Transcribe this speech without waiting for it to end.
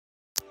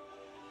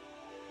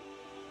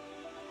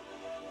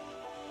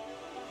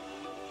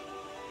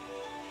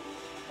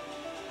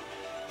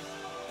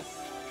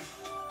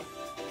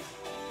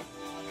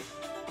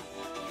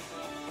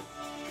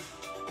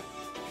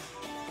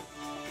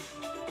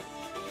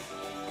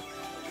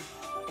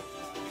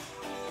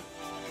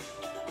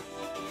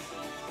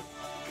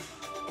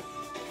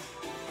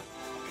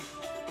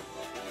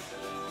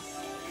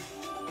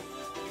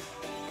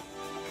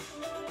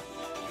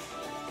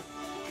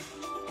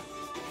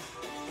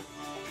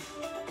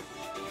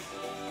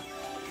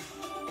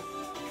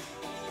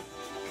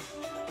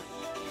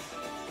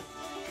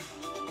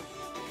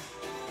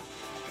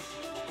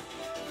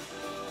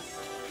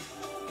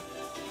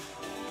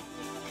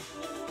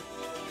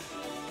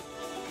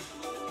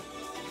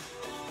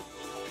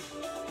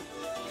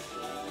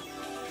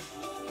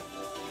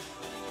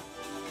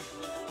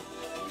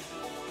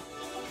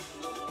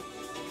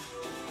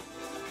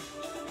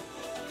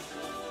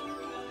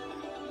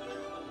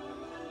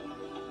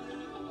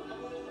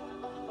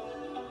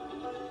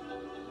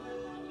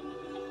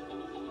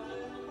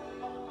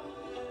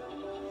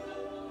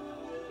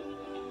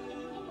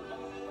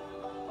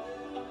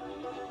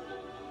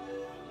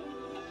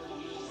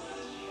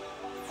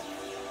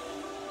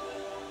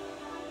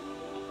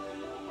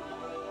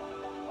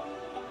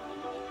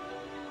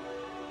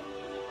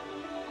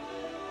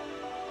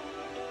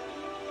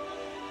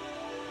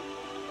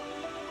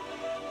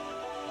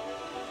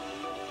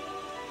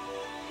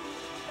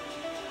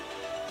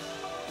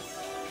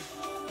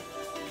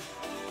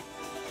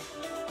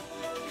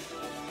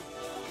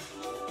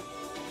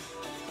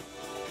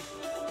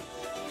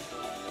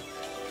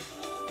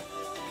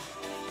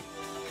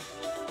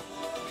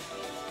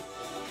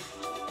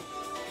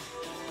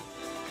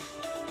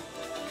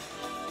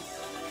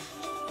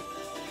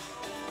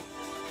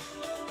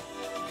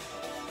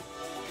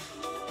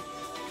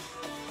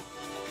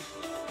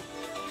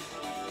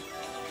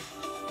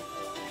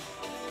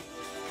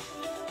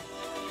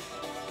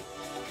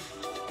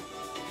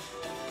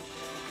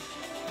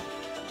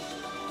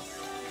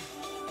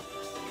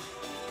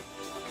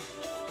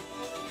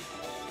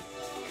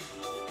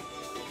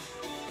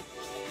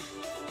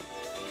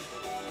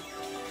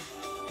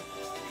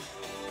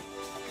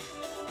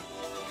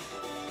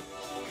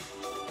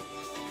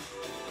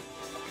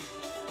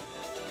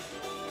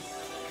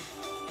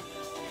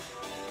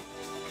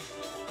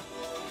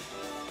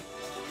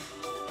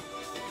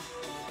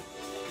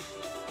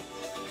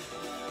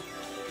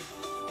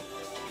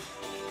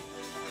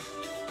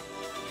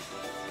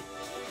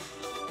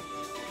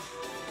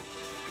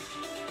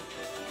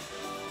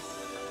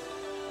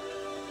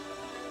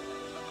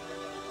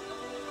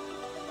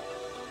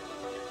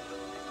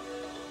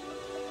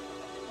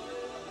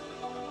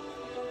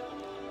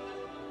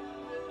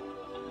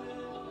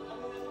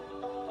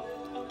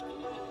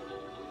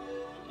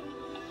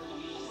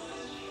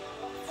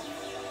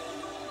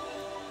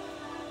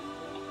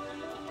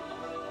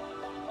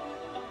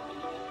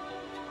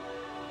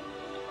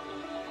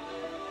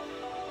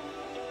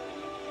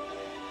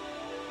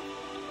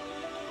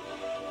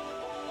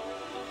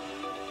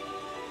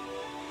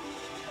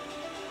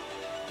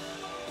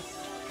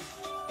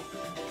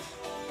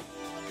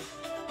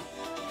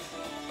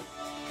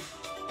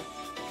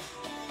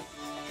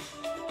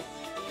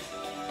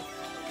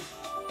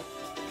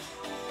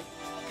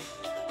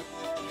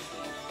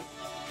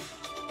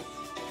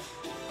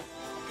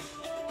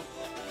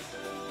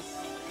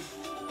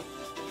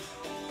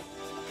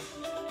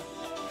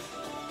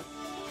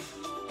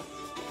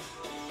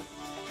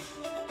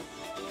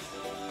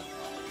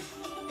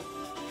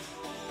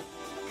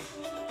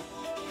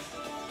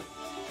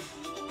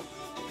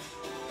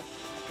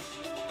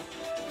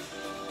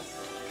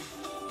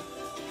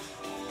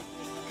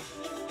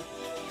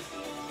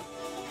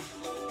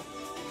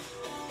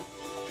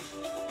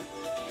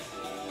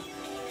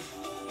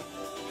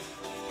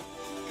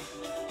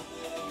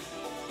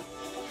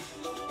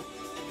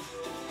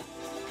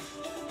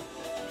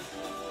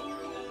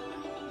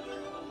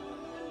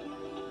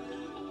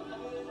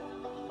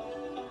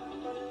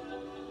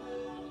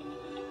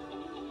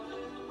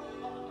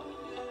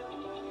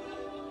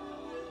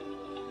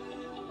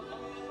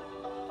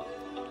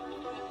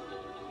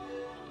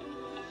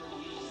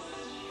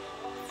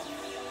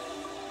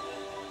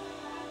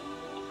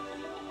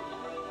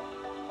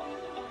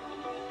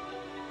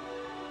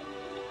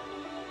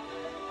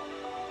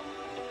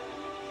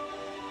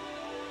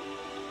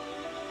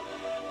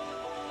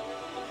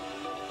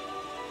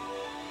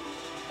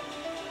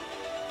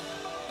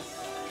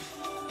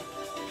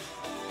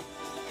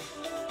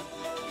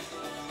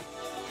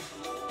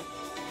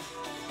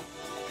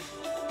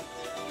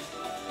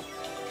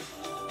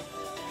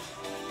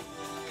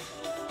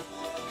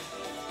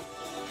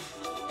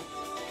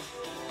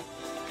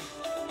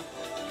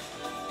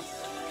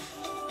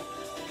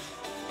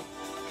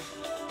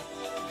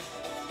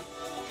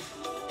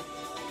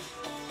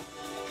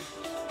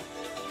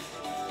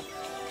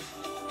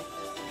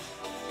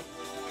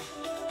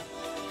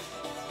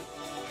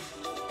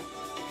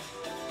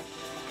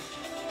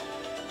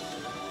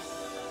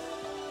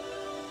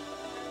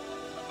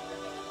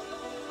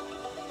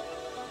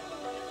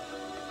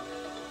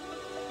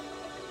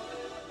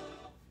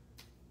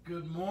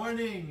Good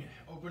morning,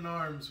 Open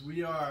Arms.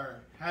 We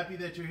are happy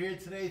that you're here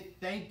today.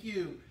 Thank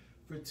you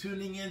for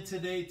tuning in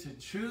today to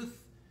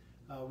Truth.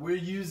 We're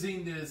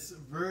using this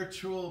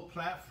virtual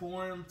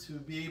platform to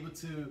be able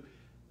to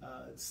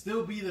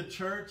still be the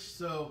church.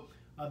 So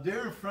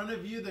there in front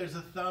of you, there's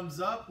a thumbs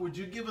up. Would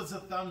you give us a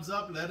thumbs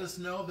up? Let us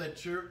know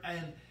that you're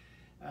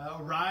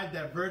arrived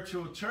at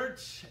virtual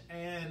church.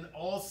 And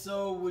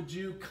also, would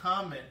you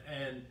comment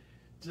and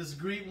just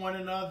greet one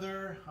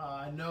another?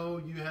 I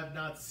know you have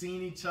not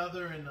seen each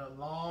other in a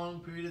long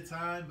period of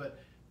time, but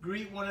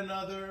greet one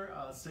another,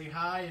 say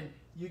hi, and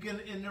you can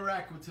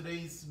interact with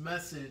today's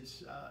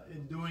message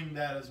in doing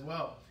that as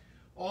well.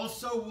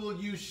 Also, will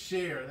you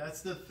share?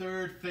 That's the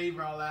third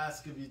favor I'll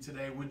ask of you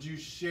today. Would you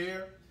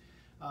share?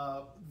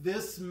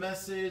 This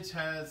message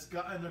has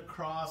gotten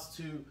across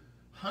to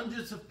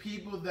hundreds of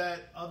people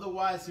that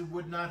otherwise it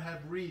would not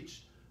have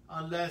reached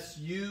unless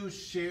you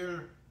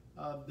share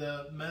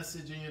the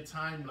message in your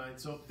timeline.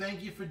 So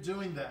thank you for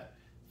doing that.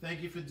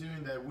 Thank you for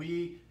doing that.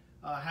 We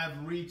have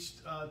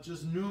reached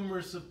just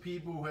numerous of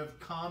people who have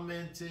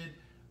commented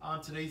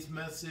on today's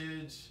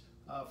message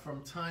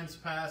from times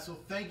past. So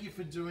thank you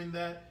for doing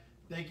that.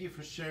 Thank you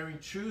for sharing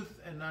truth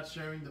and not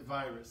sharing the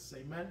virus.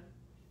 Amen.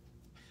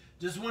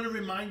 Just want to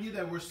remind you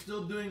that we're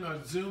still doing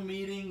our Zoom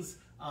meetings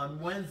on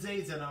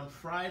Wednesdays and on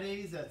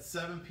Fridays at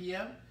 7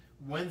 p.m.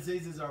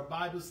 Wednesdays is our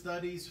Bible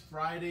studies.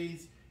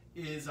 Fridays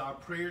is our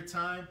prayer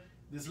time.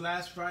 This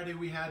last Friday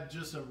we had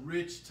just a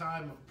rich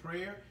time of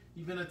prayer,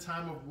 even a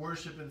time of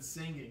worship and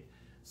singing.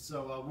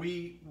 So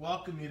we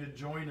welcome you to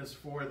join us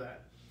for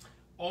that.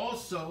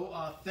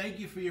 Also, thank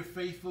you for your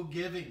faithful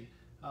giving.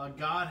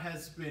 God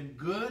has been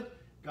good.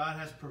 God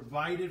has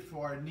provided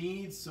for our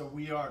needs. So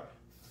we are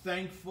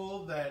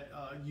thankful that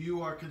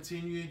you are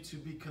continuing to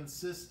be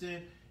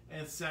consistent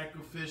and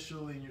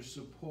sacrificial in your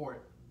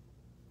support.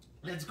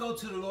 Let's go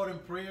to the Lord in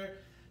prayer,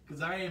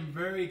 because I am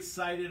very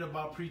excited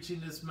about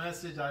preaching this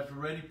message. I've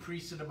already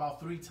preached it about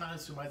 3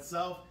 times to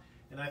myself,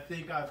 and I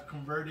think I've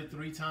converted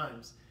 3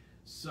 times.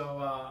 So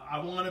I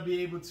want to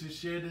be able to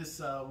share this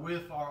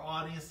with our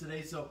audience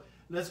today. So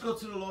let's go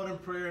to the Lord in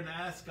prayer and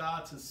ask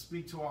God to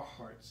speak to our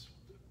hearts.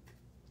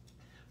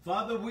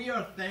 Father, we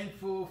are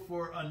thankful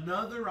for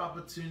another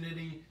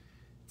opportunity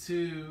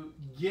to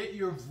get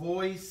your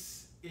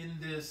voice in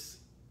this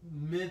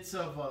midst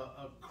of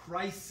a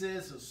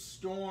crisis, a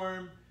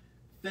storm.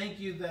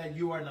 Thank you that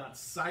you are not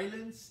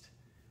silenced,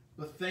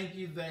 but thank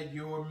you that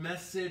your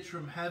message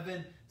from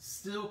heaven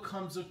still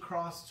comes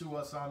across to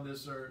us on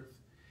this earth.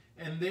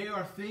 And there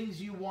are things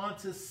you want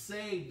to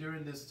say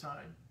during this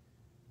time.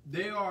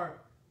 There are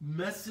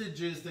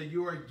messages that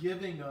you are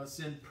giving us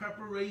in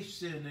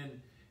preparation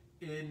and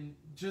in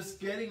just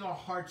getting our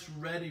hearts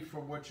ready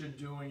for what you're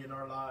doing in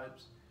our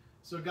lives.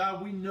 So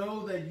God, we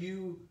know that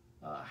you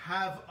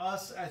have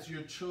us as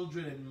your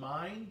children in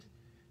mind,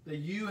 that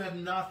you have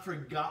not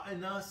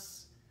forgotten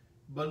us.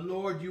 But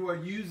Lord, you are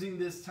using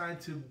this time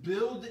to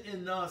build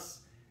in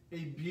us a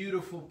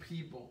beautiful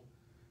people.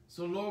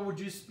 So Lord, would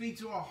you speak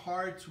to our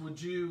hearts?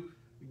 Would you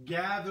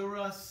gather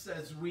us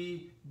as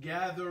we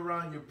gather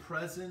around your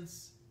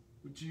presence?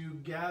 Would you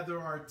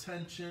gather our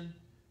attention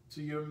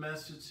to your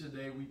message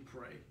today, we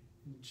pray.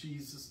 In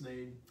Jesus'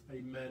 name,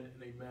 amen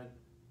and amen.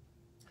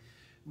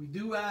 We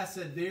do ask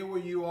that there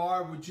where you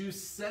are, would you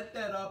set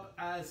that up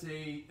as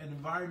an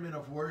environment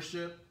of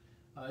worship?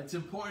 It's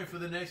important for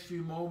the next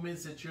few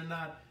moments that you're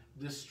not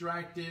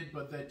distracted,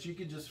 but that you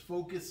can just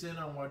focus in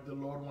on what the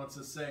Lord wants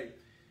to say.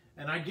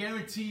 And I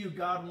guarantee you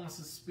God wants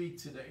to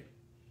speak today.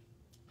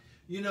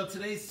 You know,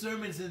 today's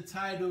sermon is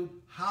entitled,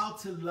 How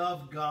to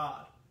Love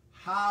God.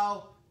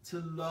 How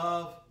to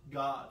Love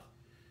God.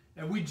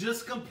 And we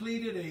just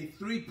completed a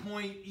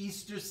 3-point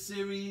Easter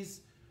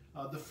series.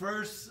 The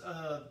first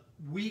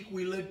week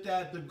we looked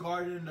at the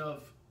Garden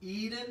of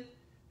Eden,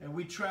 and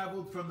we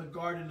traveled from the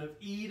Garden of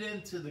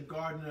Eden to the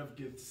Garden of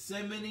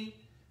Gethsemane.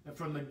 And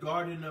from the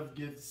Garden of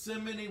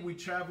Gethsemane, we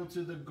traveled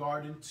to the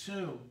Garden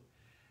Tomb.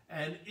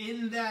 And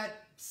in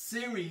that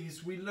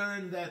series, we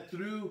learned that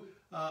through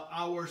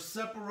our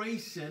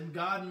separation,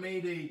 God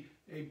made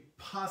a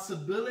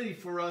possibility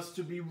for us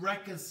to be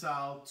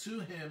reconciled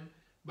to him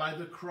by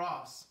the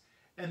cross.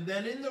 And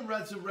then in the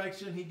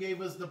resurrection, he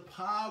gave us the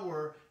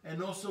power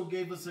and also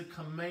gave us a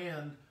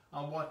command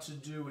on what to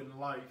do in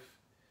life.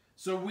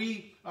 So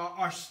we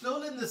are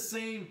still in the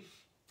same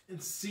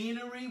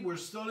scenery. We're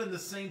still in the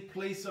same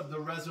place of the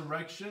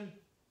resurrection.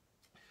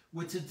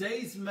 With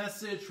today's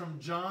message from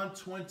John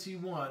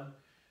 21,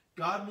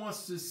 God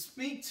wants to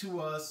speak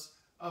to us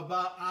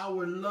about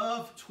our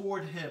love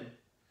toward him.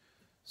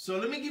 So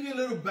let me give you a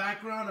little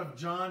background of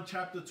John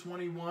chapter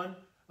 21.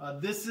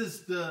 This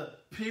is the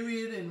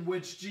period in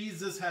which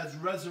Jesus has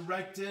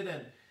resurrected,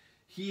 and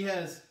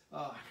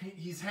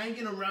he's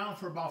hanging around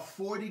for about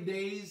 40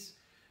 days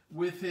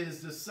with his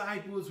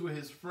disciples, with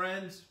his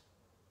friends.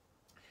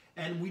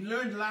 And we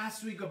learned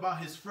last week about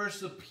his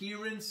first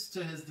appearance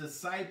to his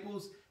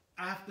disciples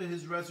after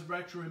his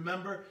resurrection.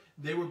 Remember,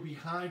 they were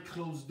behind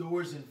closed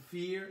doors in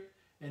fear,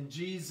 and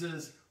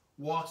Jesus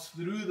walks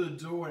through the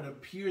door and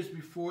appears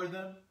before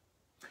them.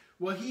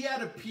 Well, he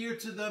had appeared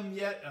to them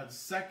yet a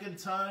second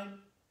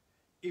time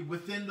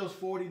within those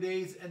 40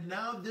 days. And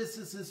now this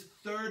is his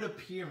third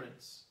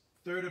appearance.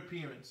 Third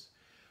appearance.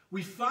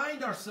 We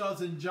find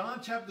ourselves in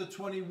John chapter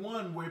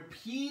 21 where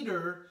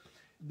Peter,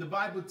 the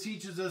Bible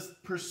teaches us,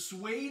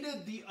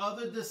 persuaded the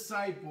other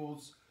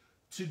disciples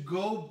to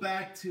go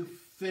back to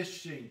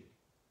fishing.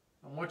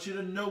 I want you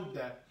to note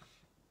that.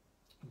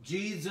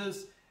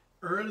 Jesus,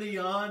 early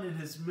on in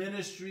his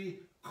ministry,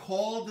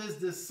 called his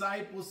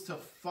disciples to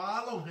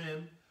follow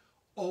him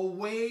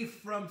away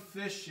from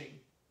fishing.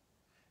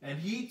 And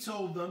he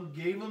told them,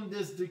 gave them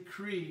this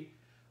decree: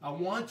 I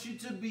want you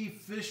to be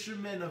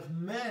fishermen of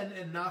men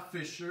and not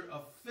fisher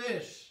of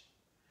fish.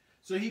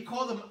 So he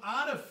called them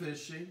out of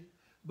fishing.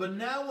 But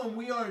now when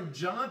we are in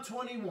John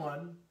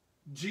 21,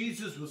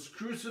 Jesus was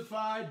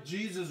crucified,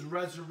 Jesus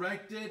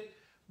resurrected.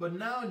 But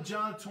now in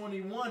John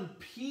 21,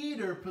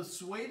 Peter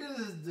persuaded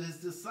his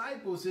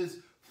disciples, his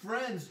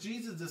friends,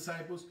 Jesus'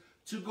 disciples,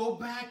 to go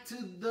back to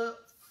the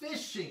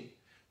fishing,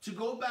 to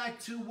go back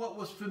to what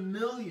was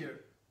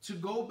familiar, to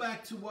go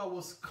back to what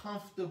was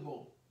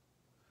comfortable.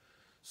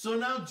 So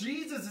now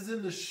Jesus is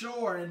in the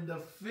shore, and the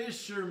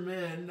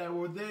fishermen that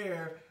were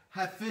there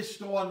had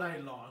fished all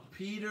night long.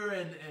 Peter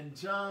and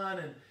John,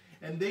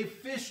 and they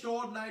fished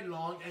all night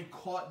long and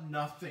caught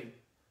nothing.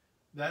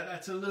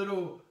 That's a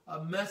little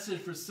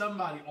message for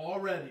somebody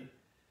already.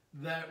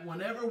 That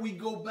whenever we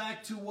go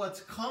back to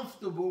what's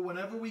comfortable,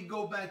 whenever we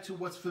go back to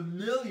what's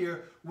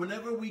familiar,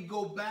 whenever we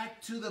go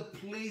back to the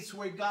place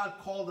where God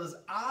called us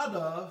out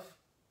of,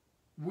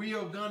 we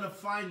are going to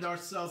find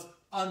ourselves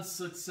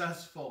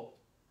unsuccessful.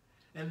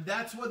 And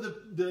that's where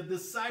the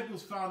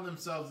disciples found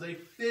themselves. They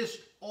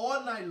fished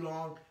all night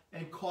long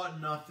and caught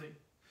nothing.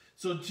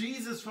 So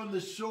Jesus from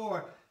the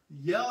shore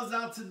yells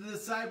out to the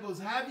disciples,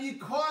 "Have you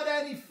caught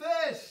any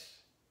fish?"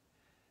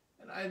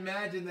 And I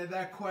imagine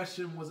that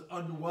question was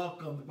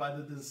unwelcomed by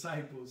the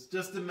disciples.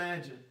 Just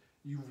imagine,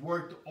 you've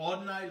worked all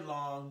night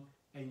long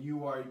and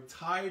you are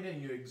tired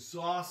and you're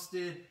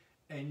exhausted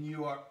and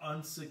you are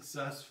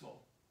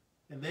unsuccessful.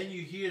 And then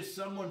you hear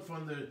someone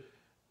from the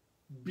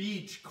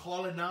beach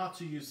calling out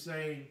to you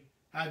saying,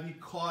 "Have you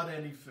caught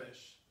any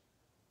fish?"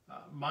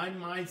 My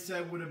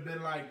mindset would have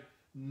been like,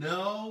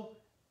 no,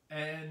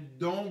 and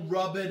don't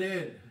rub it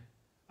in.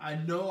 I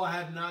know I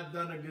have not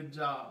done a good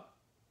job.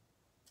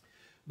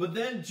 But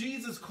then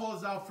Jesus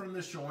calls out from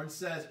the shore and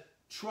says,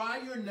 "Try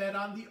your net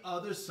on the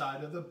other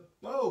side of the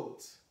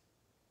boat."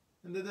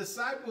 And the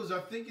disciples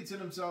are thinking to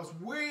themselves,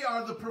 we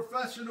are the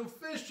professional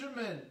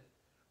fishermen.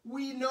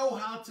 We know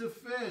how to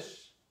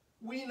fish.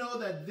 We know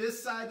that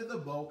this side of the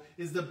boat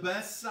is the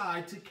best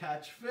side to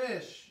catch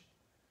fish.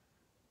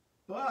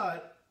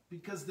 But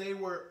because they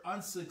were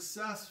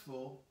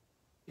unsuccessful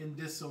in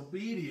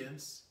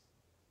disobedience,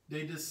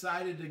 they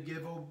decided to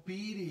give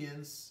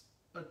obedience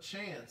a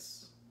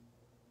chance.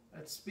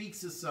 That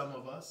speaks to some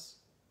of us,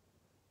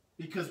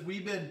 because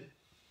we've been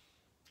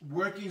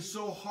working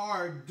so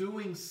hard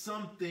doing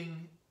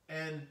something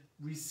and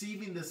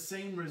receiving the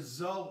same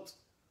result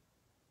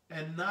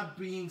and not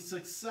being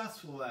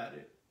successful at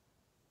it.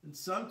 And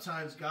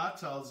sometimes God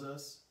tells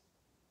us,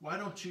 why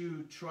don't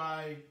you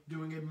try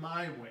doing it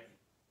my way?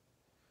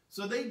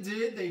 So they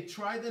did. They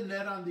tried the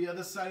net on the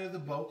other side of the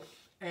boat,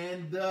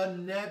 and the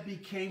net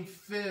became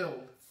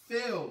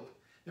filled.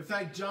 In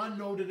fact, John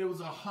noted it was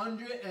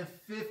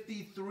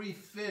 153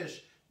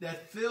 fish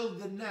that filled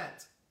the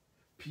net.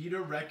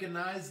 Peter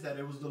recognized that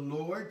it was the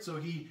Lord, so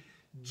he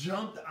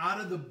jumped out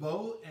of the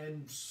boat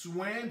and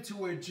swam to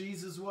where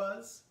Jesus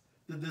was.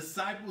 The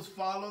disciples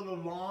followed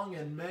along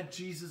and met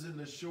Jesus in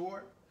the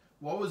shore.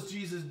 What was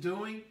Jesus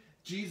doing?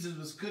 Jesus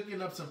was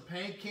cooking up some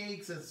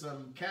pancakes and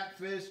some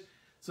catfish,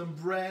 some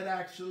bread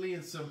actually,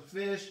 and some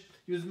fish.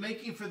 He was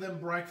making for them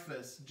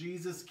breakfast.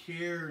 Jesus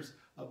cares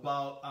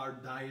about our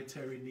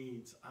dietary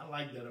needs. I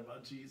like that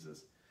about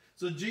Jesus.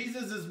 So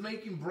Jesus is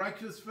making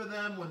breakfast for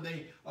them when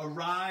they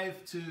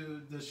arrive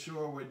to the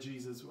shore where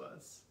Jesus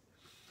was.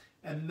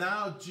 And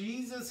now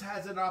Jesus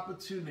has an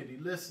opportunity.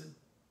 Listen,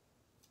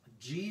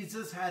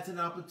 Jesus has an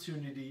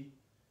opportunity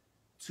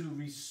to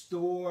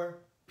restore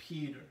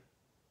Peter.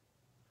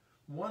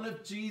 One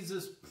of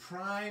Jesus'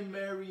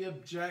 primary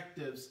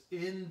objectives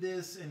in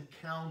this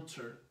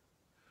encounter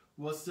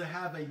was to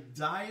have a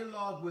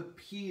dialogue with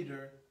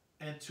Peter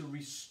and to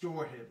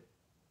restore him.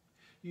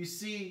 You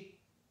see,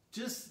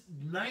 just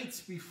nights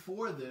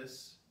before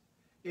this,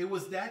 it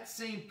was that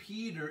same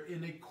Peter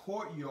in a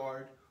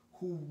courtyard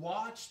who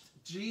watched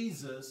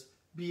Jesus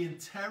be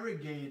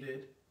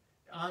interrogated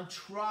on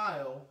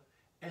trial,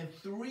 and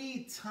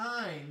 3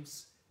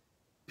 times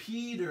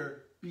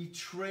Peter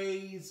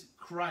betrays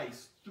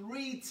Christ.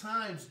 3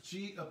 times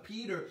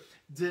Peter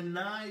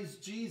denies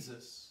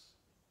Jesus.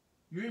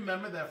 You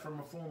remember that from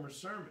a former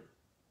sermon.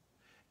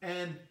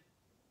 And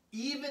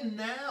even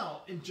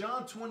now, in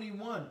John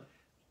 21,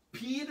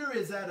 Peter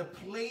is at a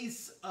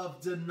place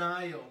of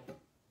denial.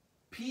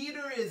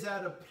 Peter is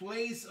at a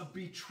place of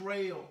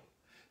betrayal.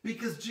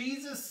 Because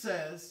Jesus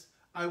says,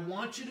 I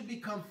want you to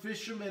become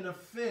fishermen of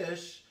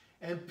fish.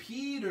 And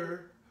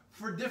Peter,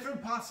 for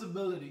different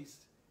possibilities,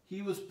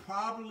 he was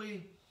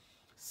probably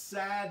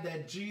sad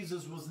that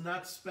Jesus was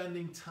not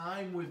spending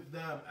time with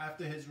them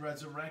after his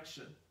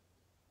resurrection.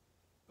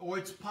 Or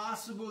it's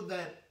possible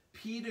that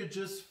Peter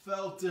just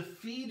felt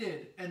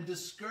defeated and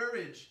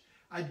discouraged.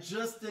 I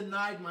just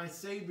denied my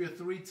Savior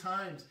 3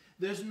 times.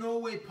 There's no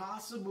way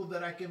possible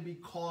that I can be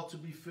called to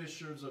be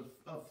fishermen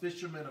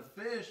of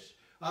fish,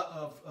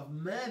 of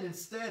men.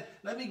 Instead,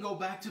 let me go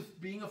back to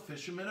being a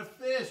fisherman of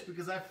fish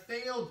because I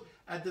failed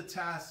at the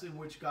task in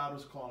which God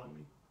was calling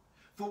me.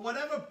 For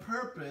whatever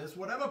purpose,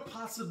 whatever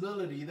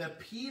possibility that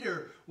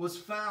Peter was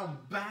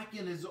found back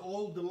in his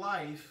old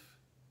life,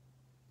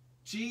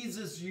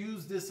 Jesus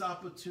used this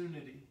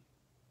opportunity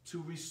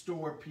to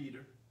restore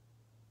Peter.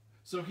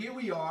 So here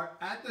we are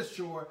at the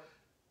shore.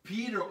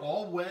 Peter,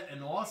 all wet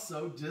and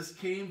also just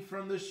came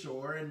from the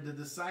shore, and the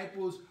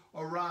disciples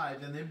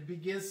arrived. And then it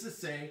begins to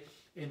say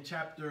in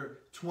chapter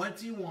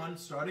 21,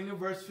 starting in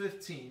verse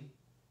 15,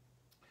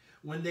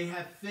 when they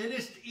had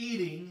finished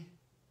eating,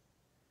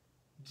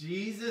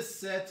 Jesus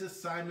said to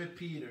Simon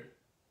Peter,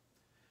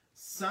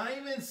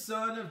 Simon,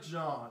 son of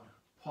John.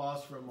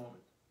 Pause for a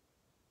moment.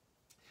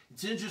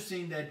 It's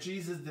interesting that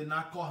Jesus did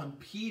not call him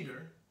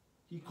Peter.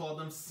 He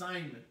called him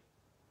Simon.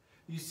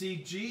 You see,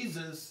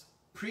 Jesus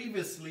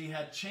previously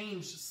had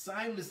changed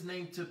Simon's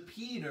name to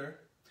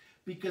Peter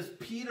because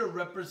Peter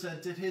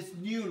represented his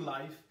new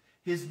life,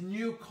 his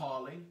new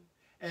calling,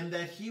 and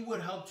that he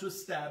would help to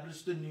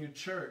establish the new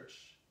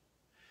church.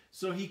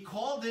 So he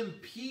called him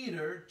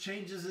Peter,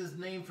 changes his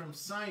name from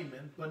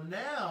Simon, but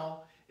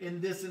now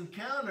in this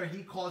encounter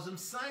he calls him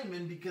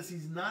Simon because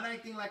he's not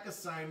acting like a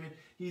Simon,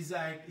 he's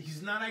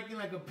not acting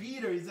like a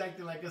Peter, he's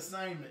acting like a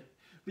Simon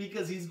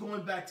because he's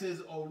going back to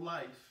his old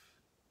life.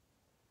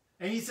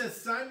 And he says,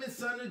 Simon,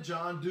 son of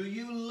John, do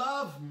you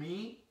love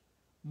me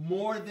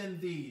more than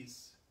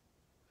these?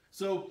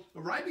 So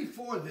right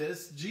before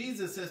this,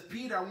 Jesus says,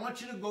 Peter, I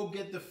want you to go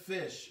get the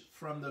fish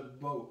from the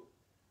boat.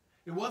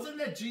 It wasn't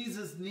that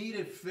Jesus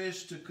needed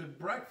fish to cook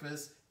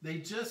breakfast. They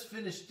just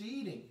finished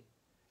eating.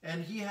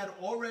 And he had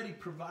already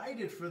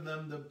provided for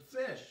them the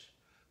fish.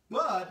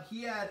 But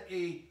he had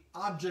an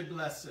object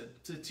lesson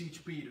to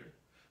teach Peter.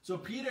 So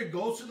Peter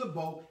goes to the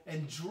boat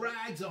and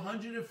drags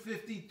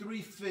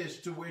 153 fish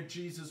to where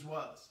Jesus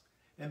was.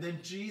 And then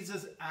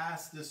Jesus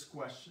asked this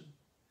question.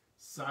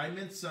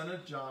 Simon, son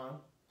of John,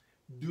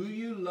 do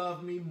you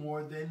love me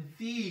more than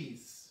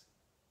these?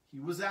 He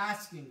was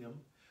asking him,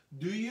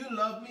 do you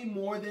love me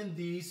more than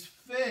these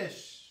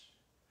fish?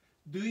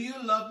 Do you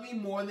love me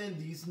more than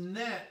these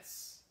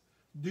nets?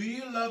 Do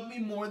you love me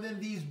more than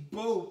these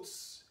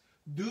boats?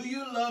 Do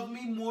you love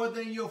me more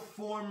than your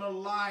former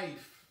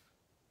life?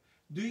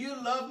 Do you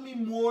love me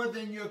more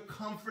than your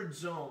comfort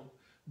zone?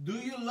 Do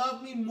you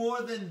love me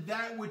more than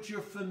that which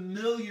you're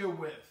familiar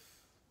with?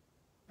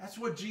 That's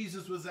what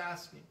Jesus was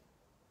asking.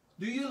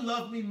 Do you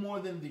love me more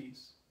than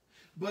these?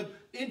 But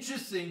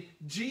interesting,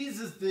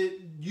 Jesus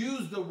did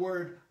use the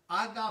word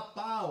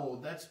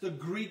agapao. That's the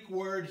Greek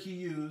word he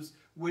used,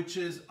 which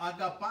is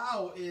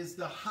agapao is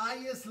the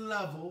highest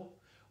level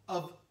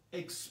of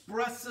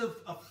expressive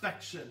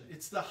affection.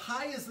 It's the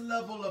highest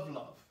level of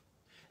love.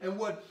 And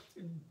what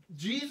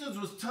Jesus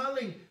was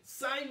telling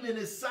Simon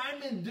is,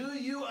 Simon, do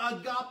you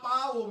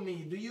agapao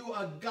me? Do you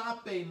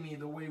agape me,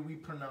 the way we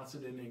pronounce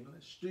it in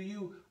English? Do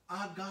you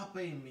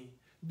agape me?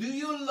 Do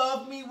you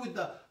love me with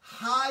the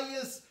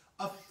highest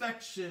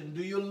affection?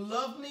 Do you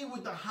love me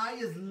with the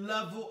highest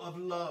level of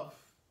love?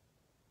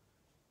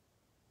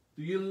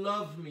 Do you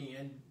love me?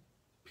 And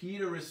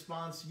Peter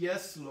responds,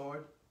 yes,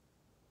 Lord.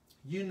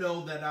 You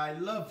know that I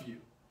love you.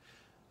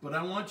 But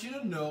I want you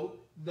to know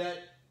that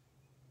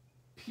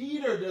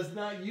Peter does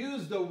not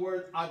use the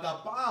word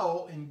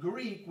agapao in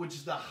Greek, which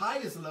is the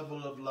highest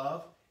level of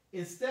love.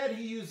 Instead,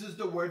 he uses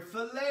the word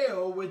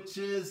phileo, which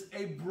is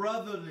a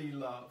brotherly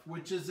love,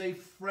 which is a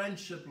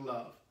friendship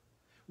love,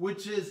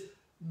 which is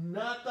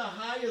not the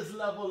highest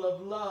level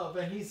of love.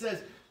 And he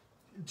says,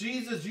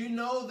 Jesus, you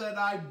know that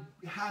I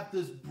have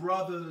this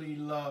brotherly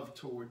love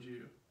toward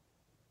you.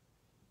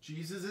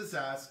 Jesus is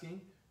asking,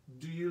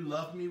 do you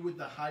love me with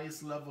the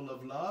highest level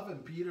of love?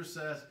 And Peter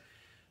says,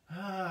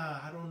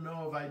 I don't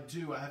know if I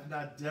do. I have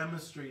not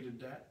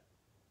demonstrated that.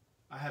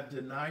 I have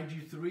denied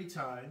you 3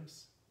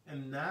 times,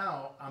 and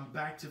now I'm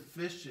back to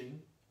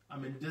fishing.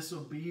 I'm in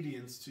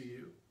disobedience to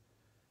you.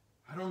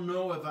 I don't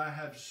know if I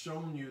have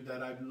shown you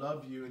that I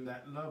love you in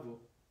that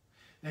level.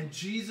 And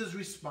Jesus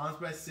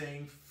responds by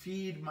saying,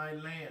 feed my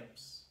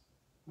lambs.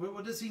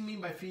 What does he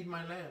mean by feed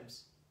my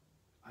lambs?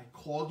 I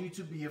called you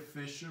to be a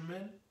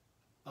fisherman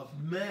of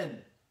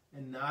men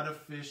and not a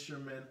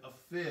fisherman of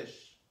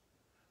fish.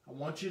 I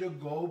want you to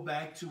go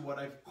back to what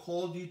I've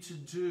called you to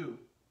do,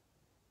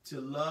 to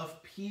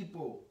love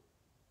people,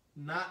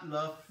 not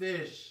love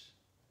fish.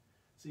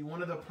 See,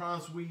 one of the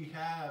problems we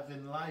have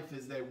in life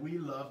is that we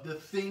love the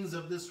things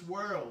of this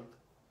world.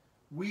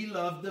 We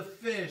love the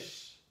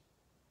fish.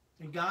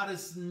 And God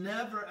is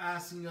never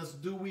asking us,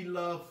 do we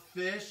love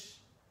fish?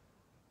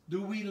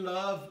 Do we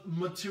love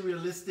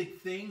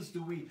materialistic things?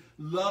 Do we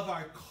love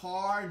our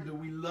car? Do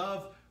we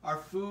love our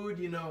food?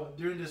 You know,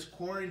 during this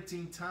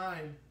quarantine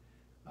time,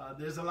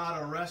 there's a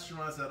lot of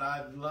restaurants that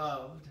I've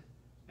loved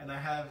and I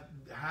have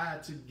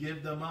had to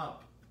give them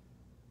up.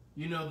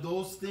 You know,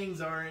 those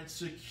things aren't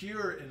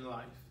secure in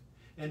life.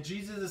 And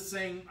Jesus is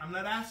saying, I'm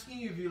not asking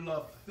you if you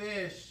love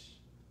fish.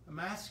 I'm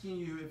asking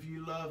you if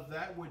you love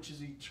that which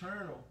is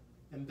eternal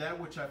and that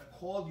which I've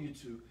called you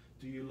to.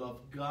 Do you love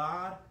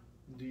God?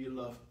 And do you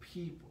love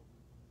people?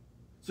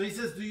 So he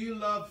says, do you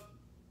love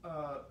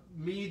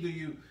me? Do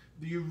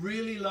you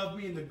really love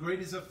me in the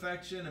greatest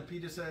affection? And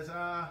Peter says,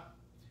 I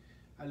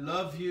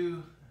love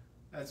you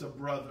as a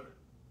brother.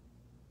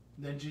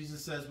 And then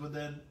Jesus says, well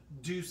then,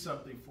 do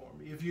something for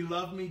me. If you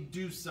love me,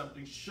 do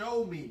something.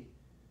 Show me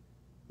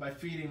by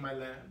feeding my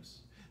lambs.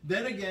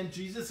 Then again,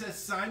 Jesus says,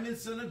 Simon,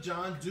 son of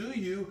John, do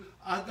you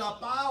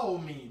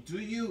agapao me? Do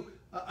you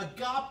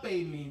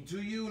agape me?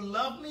 Do you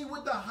love me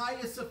with the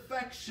highest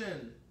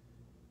affection?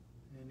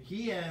 And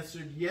he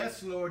answered,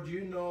 yes, Lord,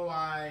 you know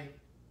I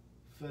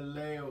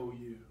phileo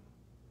you.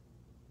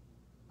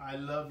 I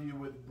love you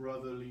with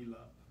brotherly love.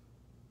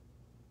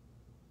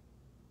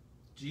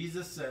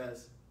 Jesus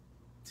says,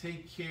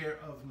 take care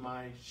of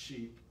my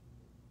sheep.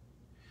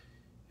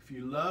 If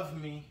you love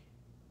me,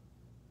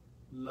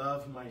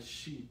 love my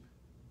sheep.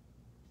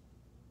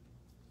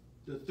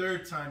 The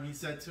third time he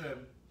said to him,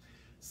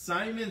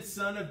 Simon,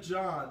 son of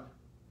John,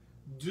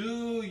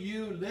 do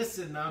you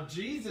listen? Now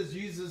Jesus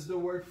uses the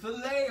word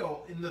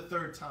phileo in the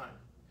third time.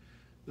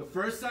 The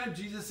first time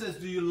Jesus says,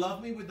 do you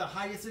love me with the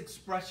highest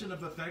expression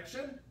of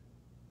affection?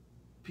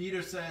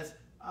 Peter says,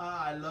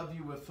 I love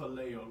you with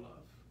phileo love.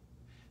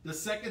 The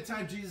second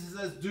time Jesus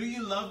says, do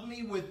you love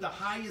me with the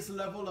highest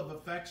level of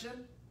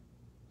affection?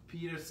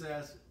 Peter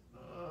says,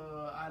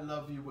 I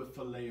love you with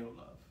phileo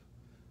love.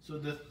 So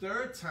the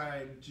third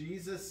time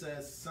Jesus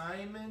says,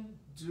 Simon,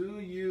 do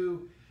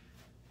you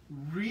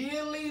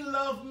really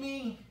love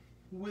me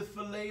with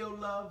phileo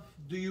love?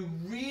 Do you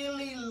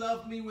really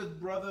love me with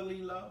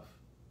brotherly love?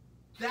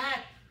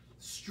 That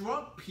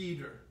struck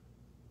Peter,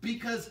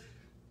 because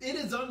it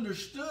is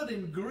understood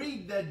in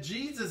Greek that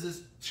Jesus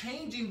is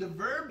changing the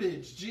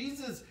verbiage.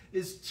 Jesus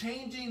is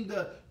changing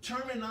the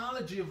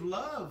terminology of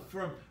love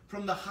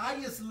from the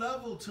highest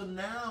level to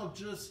now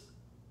just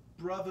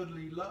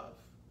brotherly love.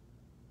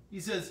 He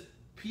says,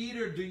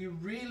 Peter, do you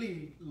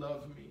really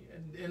love me?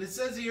 And it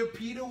says here,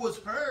 Peter was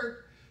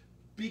hurt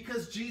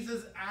because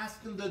Jesus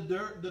asked him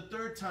the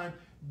third time,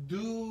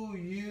 do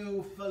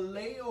you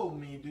phileo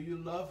me? Do you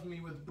love me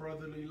with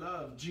brotherly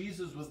love?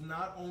 Jesus was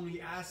not only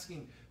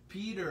asking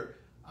Peter,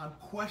 I'm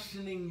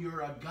questioning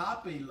your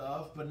agape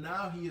love, but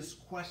now he is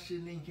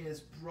questioning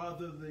his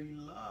brotherly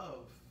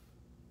love.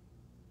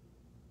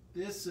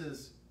 This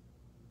is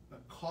a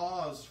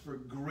cause for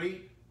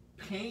great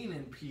pain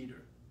in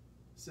Peter.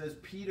 It says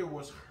Peter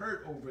was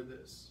hurt over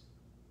this.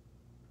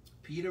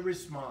 Peter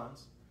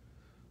responds,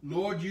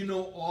 Lord, you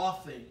know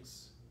all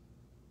things.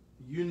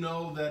 You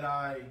know that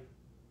I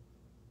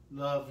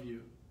love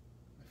you.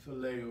 I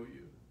phileo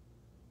you.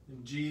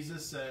 And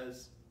Jesus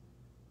says,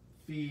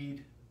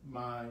 feed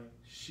my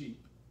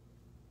sheep.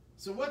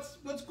 So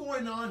what's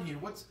going on here?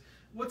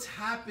 What's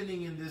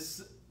happening in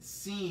this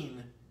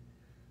scene?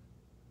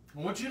 I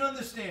want you to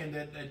understand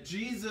that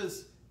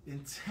Jesus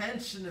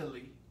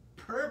intentionally,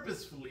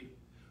 purposefully,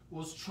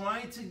 was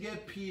trying to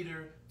get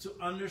Peter to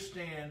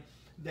understand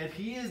that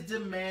he is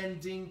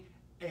demanding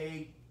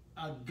a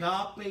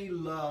agape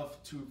love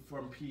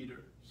from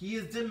Peter. He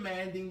is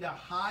demanding the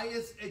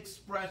highest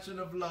expression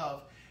of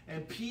love.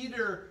 And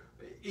Peter,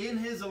 in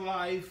his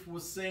life,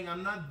 was saying,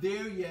 I'm not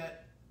there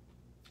yet.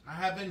 I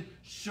haven't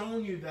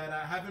shown you that.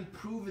 I haven't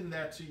proven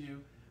that to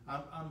you.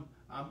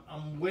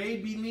 I'm way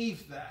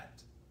beneath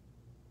that.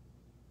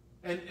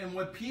 And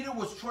what Peter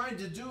was trying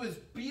to do is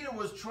Peter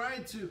was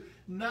trying to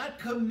not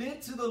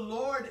commit to the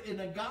Lord in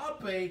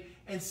agape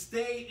and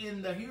stay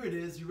in the, here it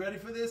is, you ready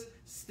for this?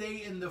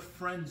 Stay in the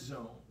friend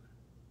zone.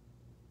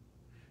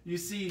 You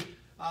see,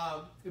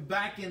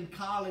 back in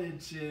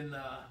college in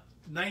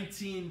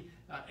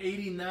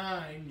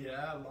 1989,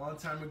 yeah, a long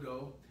time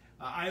ago,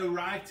 I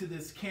arrived to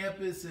this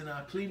campus in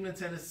Cleveland,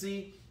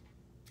 Tennessee,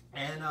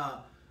 and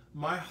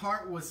my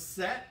heart was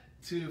set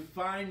to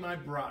find my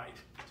bride,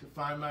 to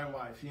find my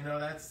wife. You know,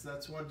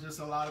 that's what just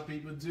a lot of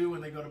people do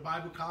when they go to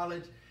Bible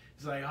college.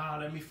 It's like, oh,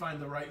 let me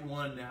find the right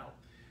one now.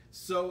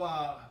 So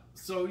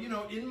you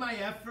know, in my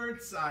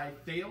efforts, I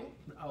failed.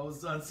 I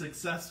was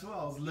unsuccessful.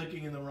 I was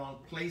looking in the wrong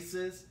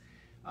places.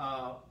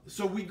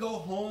 So we go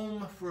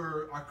home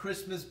for our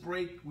Christmas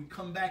break. We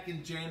come back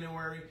in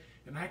January,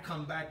 and I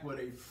come back with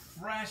a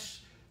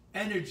fresh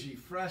energy,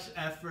 fresh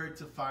effort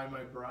to find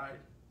my bride.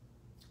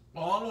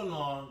 All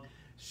along,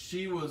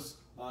 she was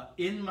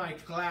in my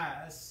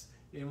class,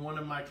 in one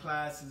of my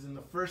classes in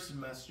the first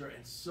semester,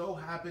 and so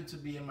happened to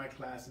be in my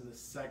class in the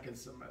second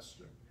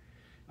semester.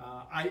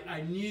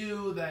 I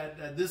knew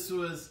that this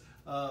was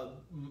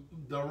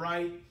the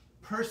right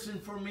person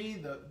for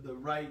me, the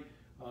right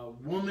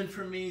woman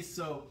for me,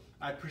 so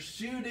I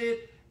pursued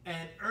it,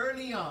 and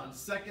early on,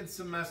 second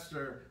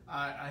semester,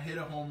 I hit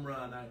a home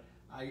run.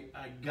 I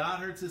got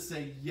her to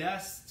say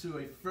yes to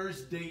a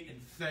first date in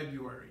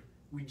February.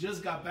 We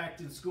just got back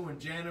to school in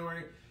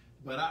January.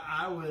 but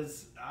I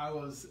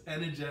was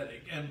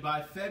energetic. And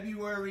by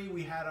February,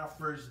 we had our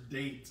first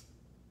date.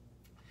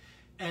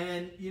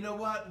 And you know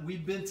what?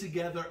 We've been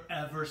together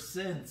ever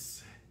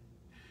since.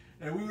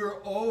 And we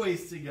were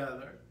always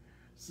together.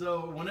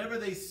 So whenever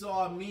they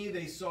saw me,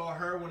 they saw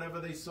her. Whenever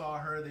they saw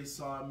her, they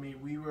saw me.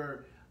 We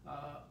were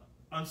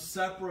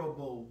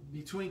inseparable.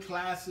 Between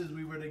classes,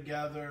 we were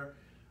together.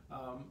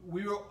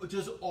 We were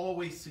just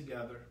always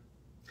together.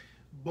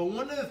 But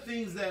one of the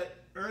things that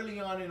early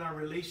on in our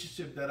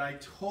relationship that I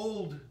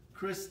told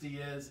Christy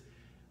is,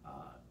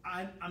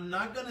 I'm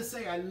not going to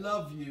say I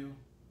love you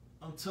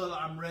until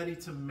I'm ready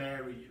to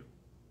marry you.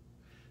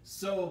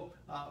 So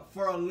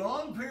for a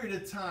long period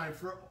of time,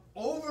 for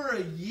over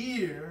a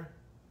year,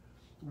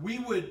 we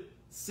would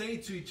say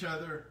to each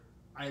other,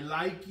 I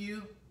like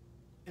you.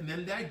 And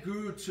then that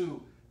grew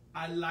to,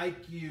 I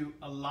like you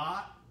a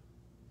lot.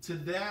 To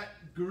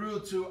that grew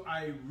to,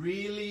 I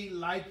really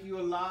like you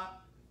a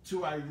lot.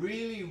 To I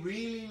really,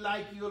 really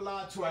like you a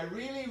lot. To I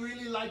really,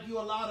 really like you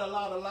a lot, a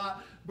lot, a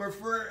lot. But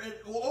for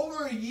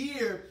over a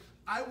year,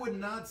 I would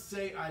not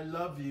say I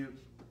love you,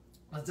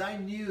 as I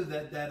knew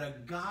that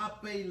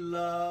agape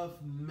love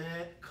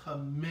meant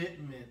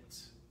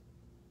commitment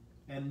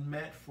and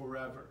meant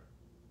forever.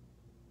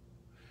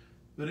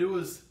 But it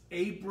was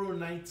April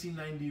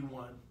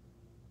 1991.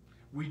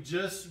 We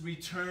just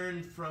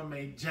returned from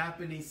a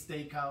Japanese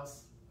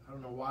steakhouse. I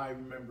don't know why I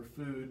remember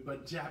food,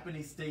 but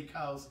Japanese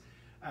steakhouse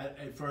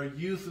for a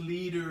youth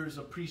leaders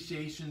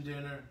appreciation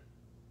dinner.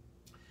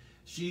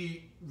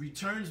 She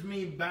returns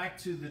me back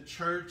to the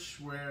church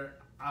where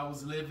I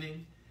was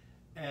living,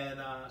 and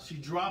she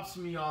drops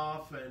me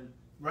off. And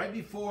right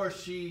before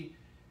she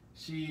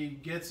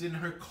gets in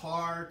her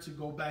car to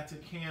go back to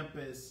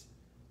campus,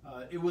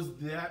 it was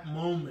that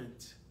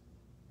moment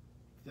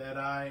that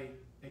I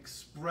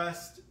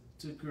expressed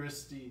to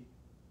Christy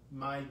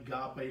my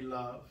agape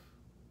love.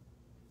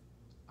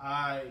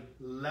 I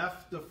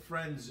left the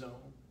friend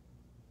zone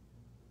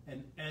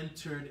and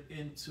entered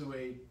into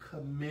a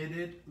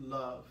committed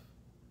love.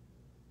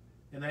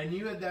 And I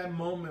knew at that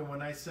moment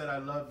when I said I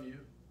love you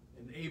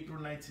in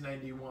April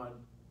 1991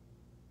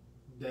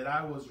 that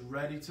I was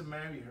ready to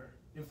marry her.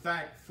 In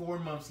fact, 4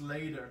 months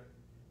later,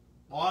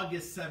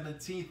 August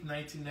 17th,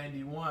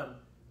 1991,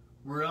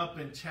 we're up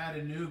in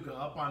Chattanooga,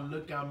 up on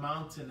Lookout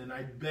Mountain, and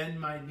I bend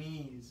my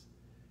knees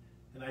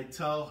and I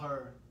tell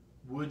her,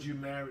 would you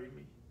marry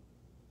me?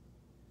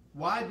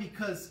 Why?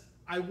 Because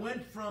I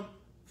went from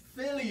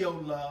filial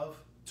love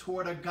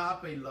toward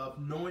agape love,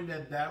 knowing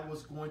that that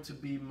was going to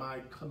be my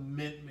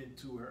commitment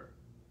to her,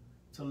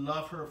 to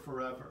love her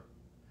forever.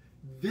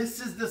 This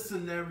is the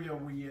scenario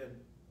we're in.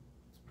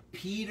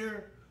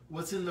 Peter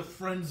was in the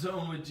friend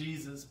zone with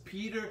Jesus.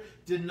 Peter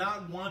did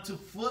not want to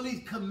fully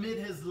commit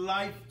his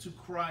life to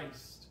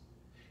Christ.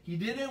 He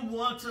didn't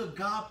want to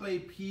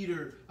agape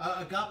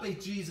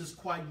Jesus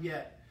quite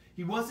yet.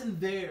 He wasn't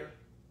there.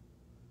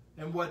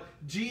 And what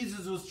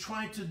Jesus was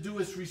trying to do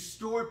is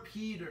restore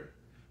Peter,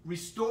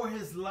 restore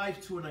his life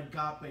to an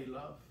agape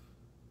love.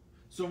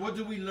 So what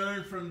do we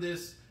learn from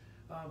this?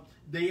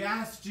 They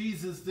asked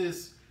Jesus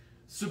this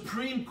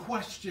supreme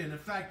question. In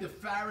fact, the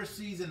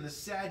Pharisees and the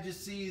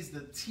Sadducees,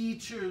 the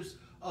teachers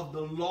of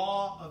the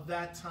law of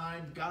that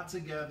time, got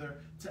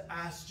together to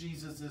ask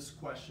Jesus this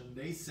question.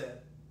 They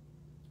said,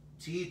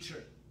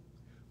 "Teacher,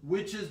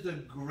 which is the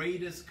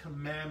greatest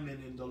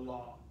commandment in the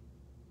law?"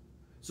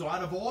 So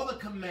out of all the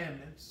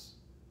commandments,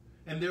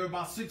 and there are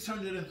about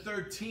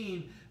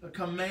 613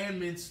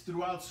 commandments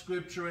throughout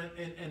Scripture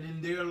and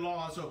in their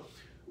law. So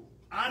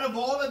out of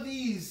all of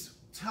these,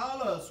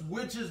 tell us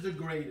which is the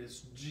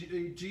greatest.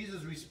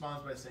 Jesus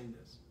responds by saying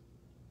this.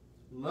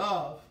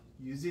 Love,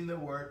 using the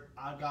word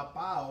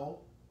agapao,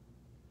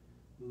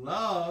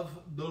 love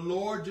the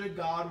Lord your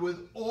God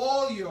with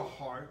all your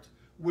heart,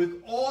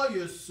 with all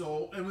your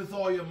soul, and with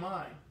all your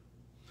mind.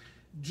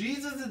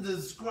 Jesus is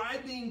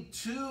describing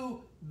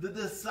to the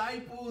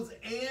disciples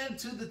and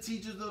to the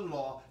teachers of the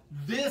law,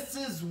 this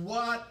is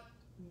what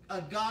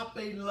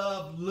agape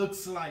love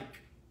looks like.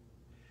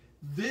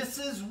 This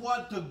is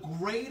what the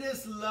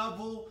greatest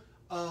level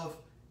of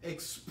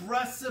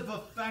expressive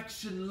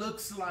affection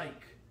looks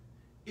like.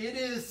 It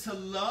is to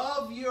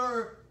love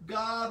your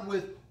God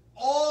with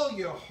all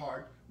your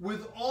heart,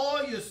 with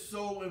all your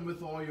soul, and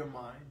with all your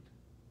mind.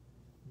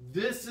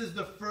 This is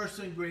the first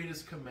and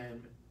greatest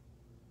commandment.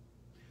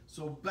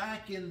 So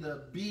back in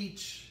the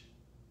beach,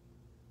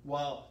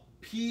 while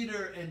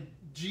Peter and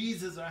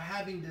Jesus are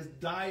having this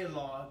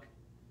dialogue,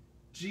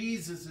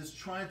 Jesus is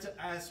trying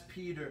to ask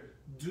Peter,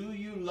 do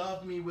you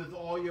love me with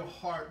all your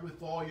heart,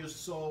 with all your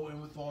soul,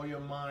 and with all your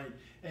mind?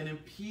 And in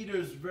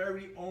Peter's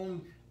very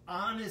own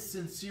honest,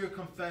 sincere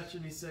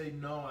confession, he said,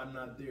 no, I'm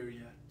not there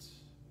yet.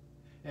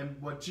 And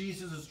what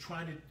Jesus is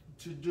trying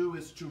to do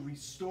is to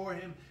restore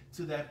him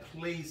to that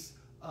place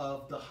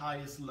of the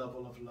highest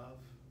level of love.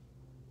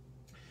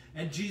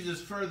 And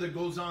Jesus further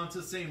goes on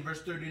to say in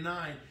verse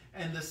 39,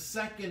 and the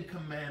second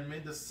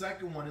commandment, the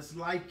second one is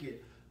like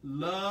it.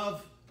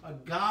 Love,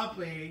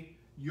 agape,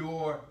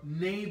 your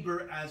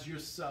neighbor as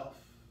yourself.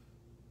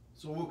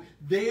 So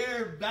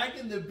there, back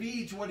in the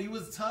beach, what he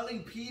was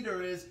telling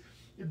Peter is,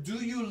 do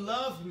you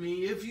love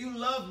me? If you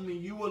love me,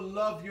 you will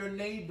love your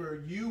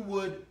neighbor. You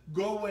would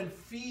go and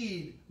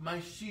feed my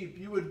sheep.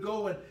 You would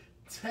go and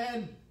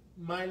tend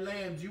my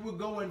lambs. You would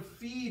go and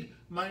feed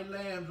my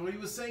lambs. What he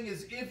was saying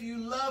is, if you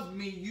love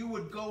me, you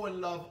would go and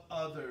love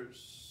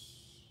others.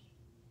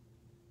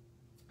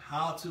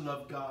 How to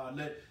love God.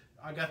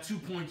 I got 2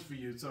 points for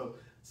you. So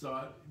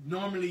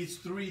normally it's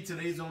 3.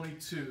 Today's only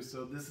 2.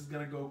 So this is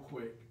going to go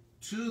quick.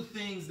 2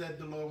 things that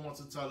the Lord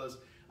wants to tell us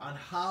on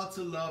how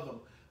to love him.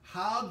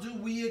 How do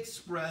we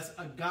express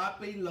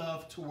agape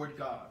love toward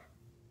God?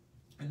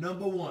 And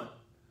number 1,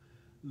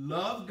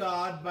 love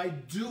God by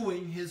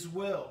doing his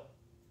will.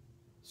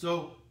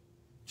 So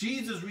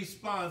Jesus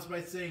responds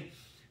by saying,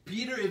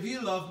 Peter, if you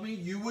love me,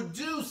 you would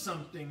do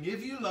something.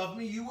 If you love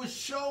me, you would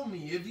show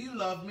me. If you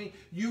love me,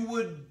 you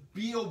would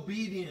be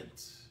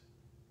obedient.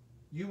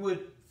 You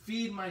would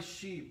feed my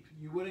sheep.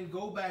 You wouldn't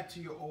go back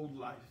to your old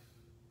life.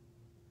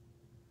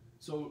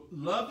 So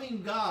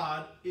loving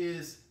God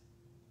is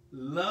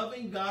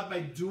loving God by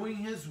doing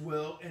his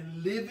will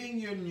and living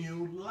your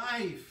new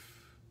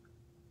life.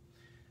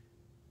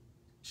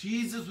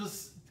 Jesus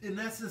was, in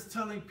essence,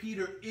 telling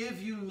Peter,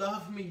 if you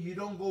love me, you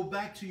don't go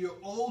back to your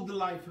old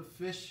life of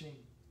fishing.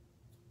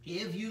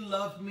 If you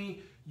love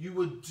me, you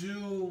will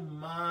do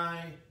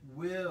my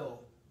will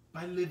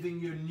by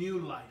living your new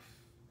life.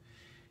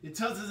 It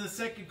tells us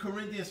in 2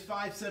 Corinthians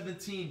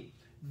 5:17,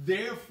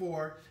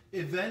 therefore,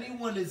 if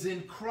anyone is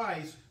in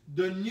Christ,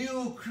 the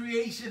new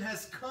creation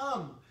has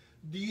come.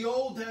 The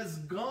old has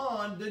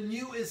gone, the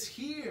new is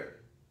here.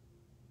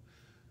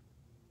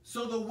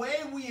 So the way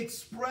we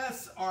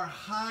express our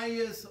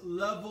highest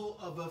level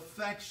of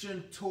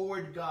affection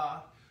toward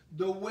God,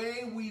 the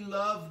way we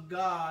love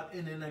God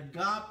in an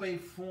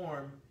agape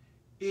form,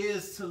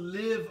 is to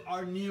live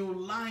our new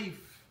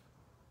life.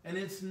 And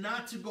it's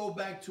not to go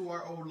back to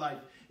our old life.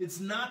 It's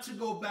not to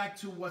go back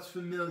to what's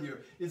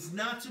familiar. It's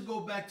not to go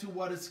back to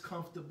what is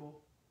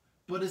comfortable.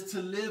 But it's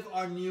to live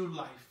our new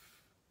life.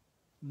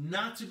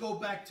 Not to go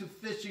back to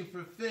fishing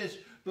for fish,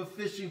 but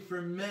fishing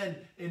for men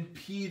in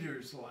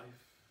Peter's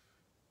life.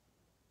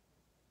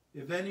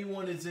 If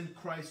anyone is in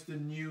Christ, the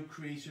new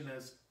creation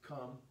has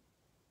come.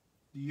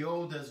 The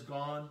old has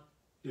gone,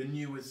 the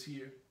new is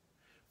here.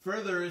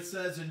 Further, it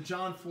says in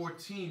John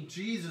 14,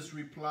 Jesus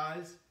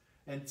replies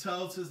and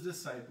tells his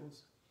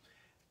disciples,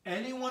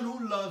 anyone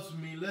who loves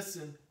me,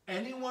 listen,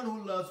 anyone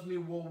who loves me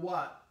will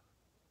what?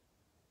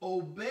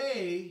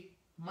 Obey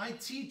my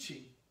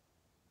teaching.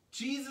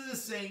 Jesus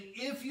is saying,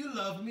 if you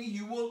love me,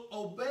 you will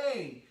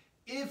obey.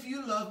 If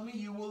you love me,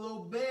 you will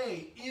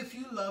obey. If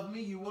you love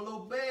me, you will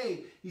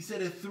obey. He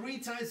said it 3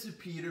 times to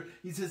Peter.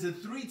 He says it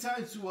 3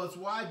 times to us.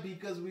 Why?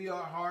 Because we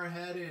are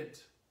hard-headed.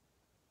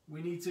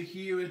 We need to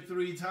hear it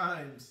 3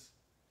 times.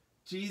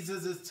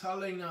 Jesus is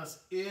telling us,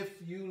 if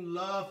you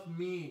love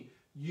me,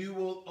 you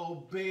will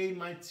obey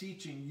my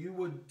teaching. You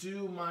will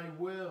do my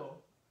will.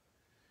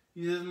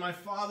 He says, my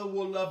Father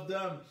will love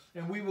them,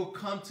 and we will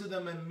come to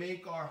them and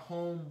make our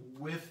home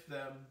with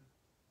them.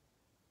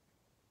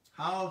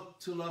 How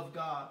to love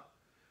God?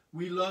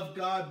 We love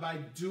God by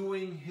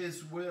doing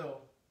his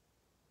will,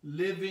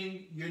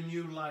 living your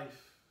new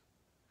life.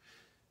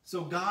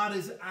 So God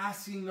is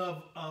asking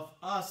of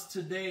us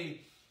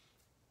today,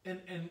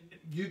 and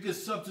you can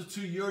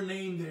substitute your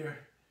name there.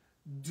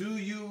 Do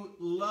you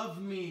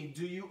love me?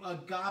 Do you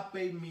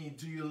agape me?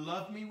 Do you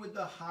love me with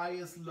the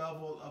highest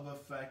level of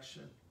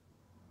affection?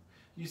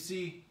 You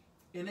see,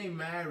 in a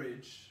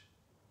marriage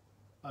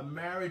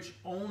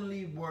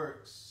only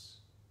works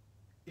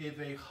if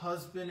a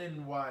husband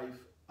and wife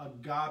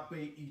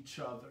agape each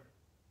other.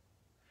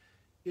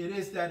 It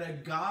is that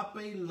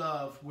agape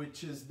love,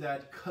 which is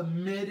that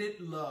committed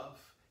love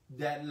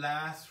that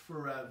lasts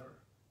forever.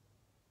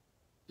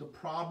 The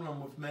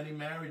problem with many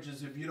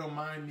marriages, if you don't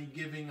mind me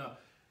giving a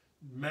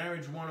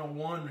marriage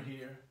 101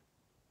 here,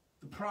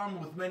 the problem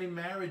with many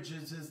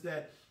marriages is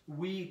that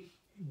we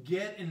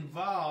get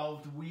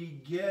involved,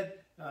 we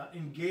get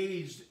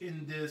engaged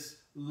in this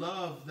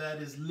love that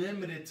is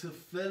limited to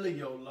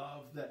filial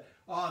love, that,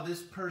 oh,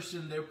 this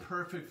person, they're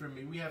perfect for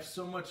me. We have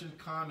so much in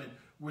common.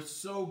 We're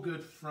so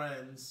good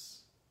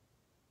friends.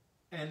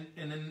 And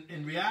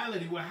in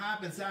reality, what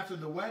happens after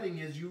the wedding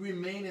is you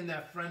remain in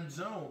that friend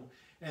zone.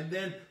 And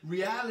then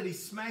reality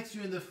smacks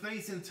you in the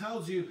face and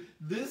tells you,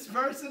 this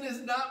person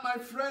is not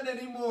my friend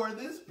anymore.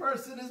 This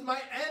person is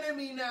my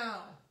enemy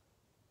now.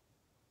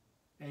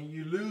 And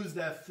you lose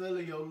that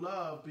filial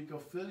love,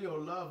 because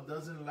filial love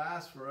doesn't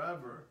last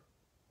forever.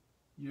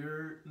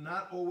 You're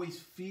not always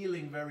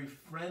feeling very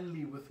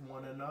friendly with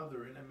one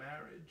another in a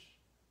marriage.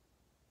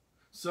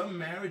 Some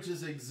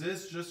marriages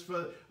exist just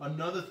for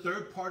another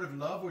third part of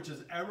love, which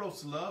is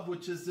eros love,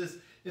 which is this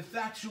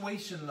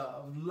infatuation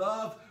love,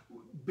 love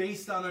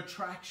based on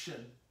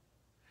attraction.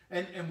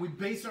 And we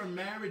base our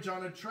marriage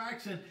on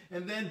attraction,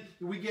 and then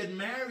we get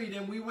married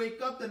and we wake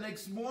up the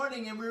next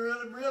morning and we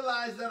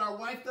realize that our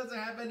wife doesn't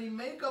have any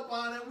makeup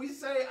on, and we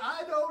say,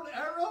 I don't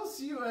eros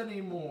you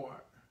anymore.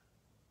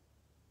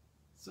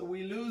 So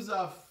we lose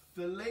our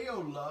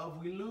phileo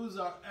love, we lose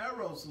our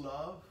eros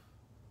love.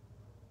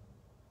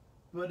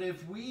 But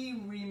if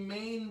we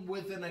remain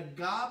with an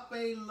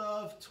agape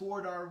love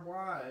toward our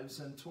wives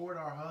and toward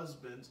our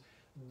husbands,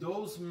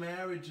 those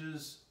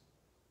marriages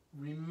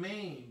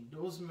remain.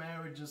 Those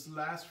marriages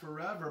last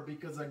forever,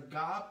 because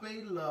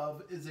agape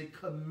love is a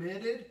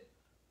committed,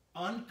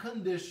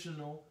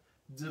 unconditional,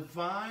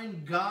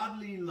 divine,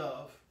 godly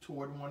love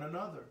toward one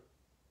another.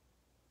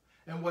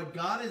 And what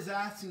God is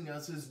asking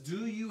us is,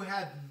 do you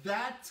have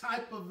that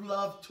type of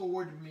love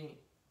toward me?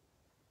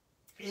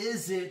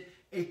 Is it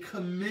a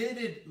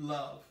committed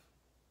love?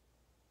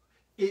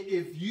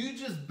 If you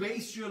just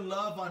base your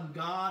love on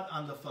God,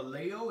 on the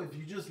phileo, if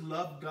you just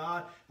love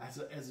God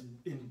as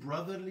in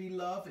brotherly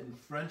love, in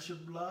friendship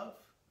love,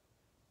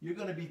 you're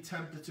going to be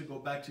tempted to go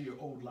back to your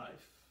old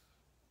life.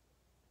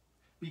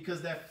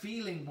 Because that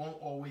feeling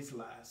won't always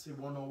last. It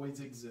won't always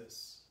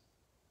exist.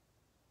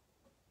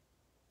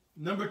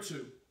 Number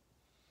 2,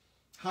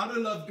 how to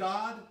love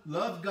God?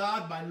 Love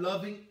God by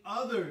loving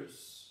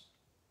others.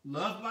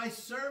 Love by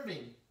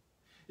serving.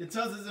 It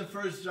tells us in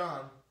 1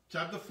 John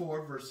chapter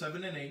 4, verse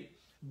 7 and 8,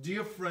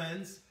 dear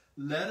friends,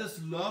 let us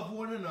love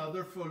one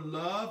another, for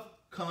love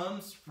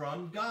comes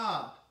from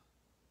God.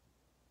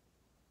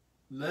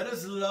 Let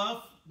us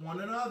love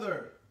one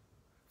another.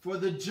 For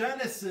the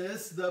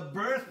genesis, the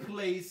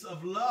birthplace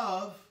of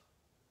love,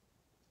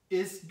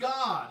 is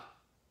God.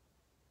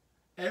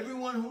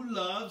 Everyone who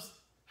loves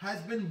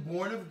has been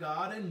born of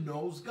God and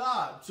knows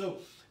God. So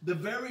the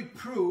very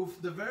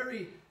proof, the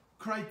very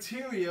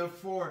criteria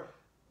for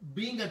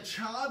being a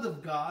child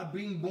of God,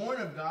 being born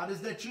of God,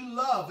 is that you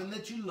love, and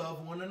that you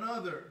love one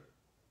another.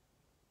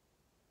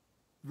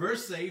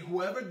 Verse 8,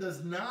 whoever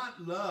does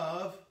not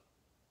love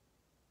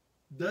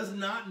does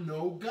not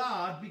know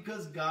God,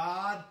 because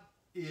God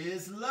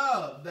is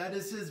love. That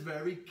is his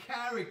very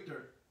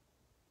character.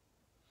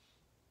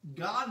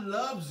 God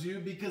loves you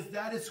because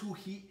that is who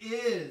he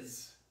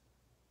is.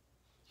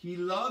 He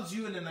loves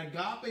you in an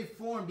agape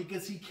form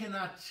because he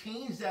cannot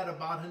change that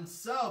about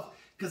himself,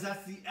 because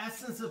that's the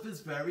essence of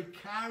his very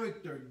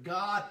character.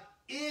 God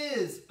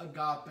is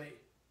agape.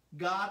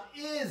 God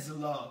is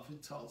love,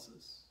 it tells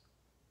us.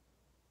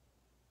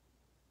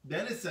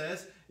 Then it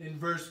says in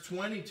verse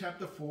 20,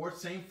 chapter 4,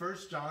 same 1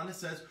 John, it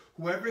says,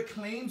 whoever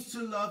claims to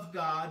love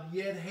God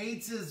yet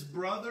hates his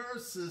brother or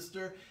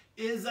sister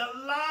is a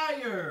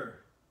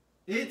liar.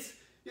 It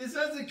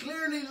says it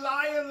clearly,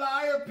 liar,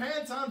 liar,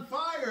 pants on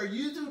fire.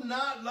 You do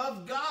not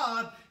love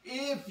God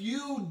if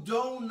you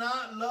do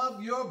not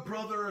love your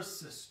brother or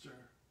sister.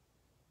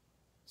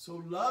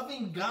 So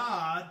loving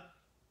God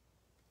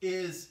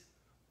is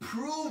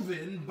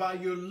proven by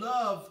your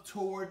love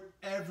toward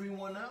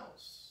everyone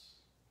else.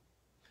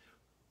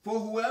 For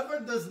whoever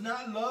does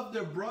not love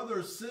their brother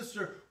or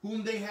sister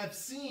whom they have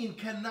seen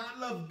cannot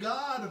love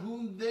God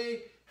whom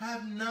they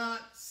have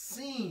not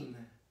seen.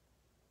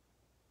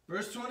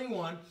 Verse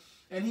 21,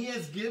 and he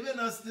has given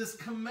us this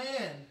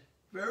command.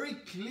 Very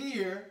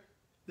clear.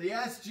 They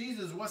asked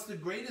Jesus, what's the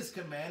greatest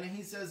command? And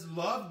he says,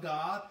 love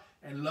God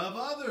and love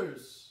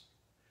others.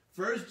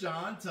 1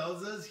 John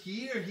tells us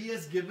here he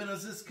has given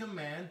us this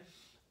command.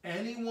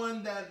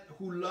 Anyone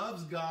who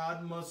loves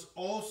God must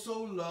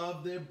also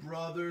love their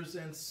brothers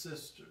and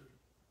sisters.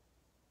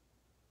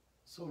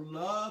 So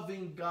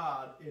loving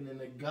God in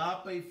an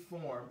agape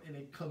form, in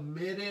a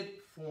committed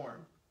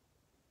form,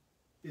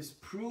 is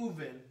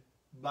proven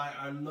by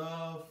our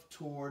love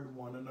toward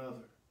one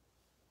another.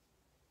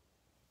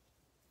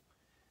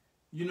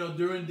 You know,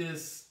 during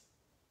this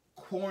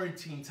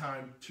quarantine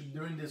time,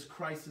 during this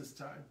crisis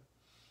time,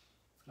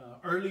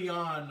 early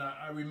on,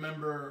 I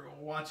remember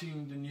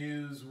watching the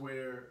news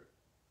where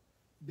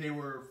they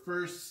were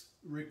first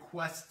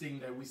requesting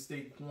that we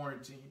stay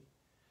quarantined.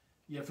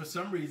 Yet for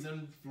some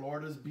reason,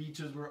 Florida's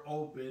beaches were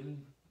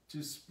open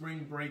to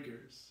spring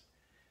breakers.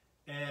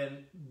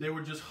 And there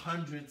were just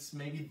hundreds,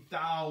 maybe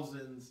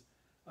thousands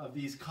of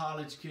these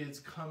college kids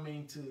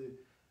coming to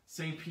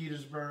St.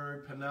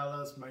 Petersburg,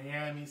 Pinellas,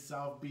 Miami,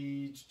 South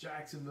Beach,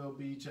 Jacksonville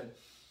Beach.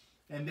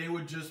 And they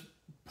were just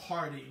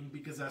partying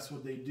because that's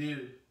what they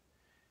do.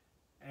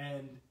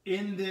 And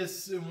in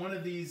one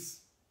of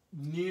these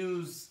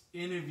news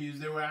interviews,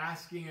 they were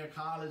asking a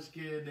college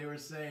kid, they were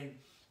saying,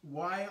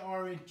 why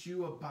aren't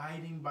you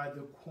abiding by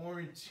the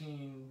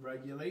quarantine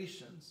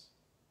regulations?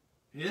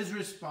 His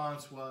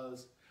response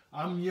was,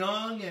 I'm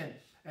young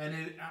and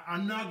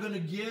I'm not going to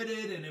get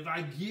it. And if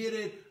I get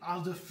it,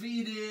 I'll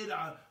defeat it.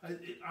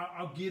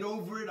 I'll get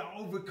over it.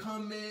 I'll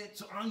overcome it.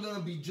 So I'm going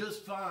to be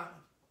just fine.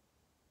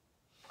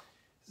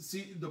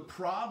 See, the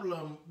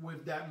problem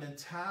with that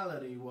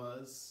mentality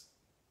was,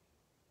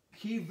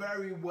 he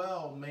very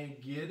well may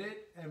get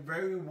it and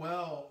very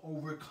well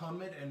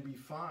overcome it and be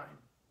fine.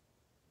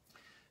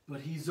 But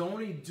he's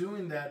only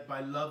doing that by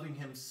loving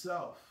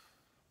himself.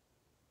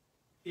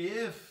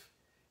 If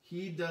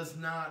he does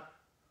not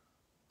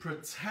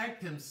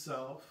protect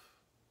himself,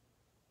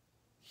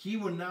 he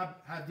would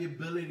not have the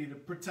ability to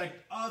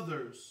protect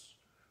others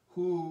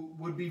who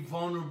would be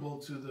vulnerable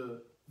to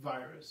the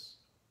virus.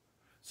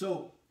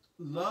 So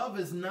love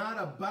is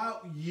not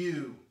about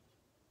you.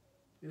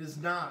 It is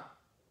not.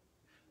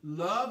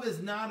 Love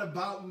is not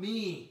about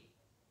me.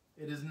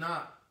 It is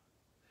not.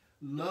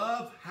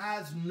 Love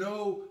has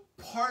no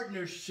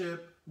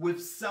partnership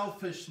with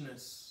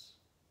selfishness.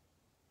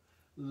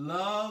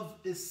 Love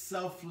is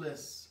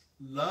selfless.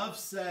 Love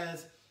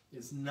says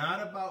it's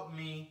not about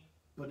me,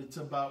 but it's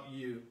about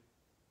you.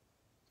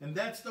 And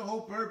that's the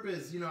whole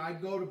purpose. You know, I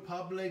go to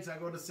Publix, I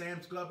go to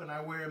Sam's Club, and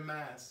I wear a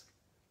mask.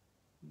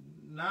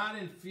 Not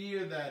in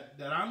fear that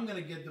I'm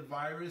going to get the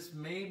virus.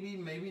 Maybe,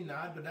 maybe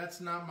not, but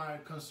that's not my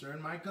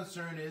concern. My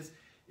concern is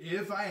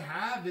if I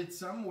have it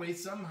some way,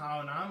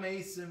 somehow, and I'm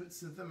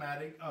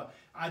asymptomatic,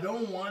 I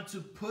don't want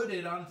to put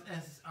it on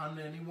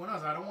anyone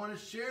else. I don't want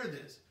to share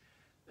this.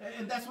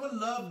 And that's what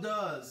love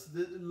does.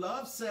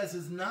 Love says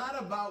it's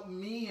not about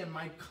me and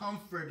my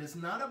comfort. It's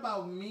not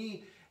about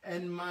me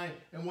and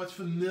what's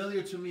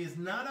familiar to me. It's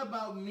not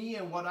about me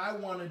and what I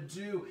want to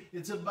do.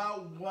 It's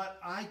about what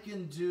I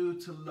can do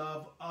to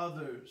love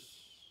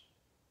others.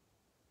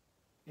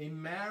 A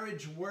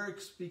marriage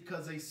works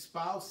because a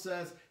spouse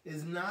says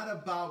it's not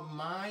about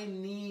my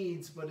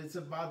needs, but it's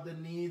about the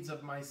needs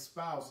of my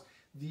spouse.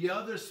 The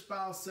other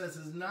spouse says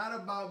it's not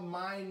about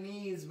my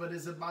needs, but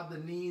it's about the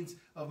needs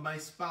of my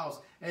spouse.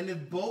 And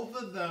if both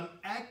of them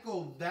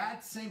echo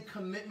that same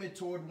commitment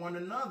toward one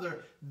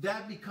another,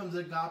 that becomes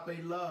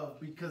agape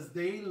love because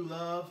they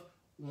love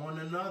one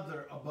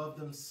another above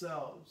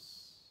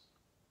themselves.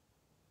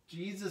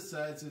 Jesus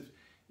says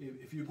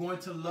if you're going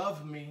to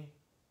love me,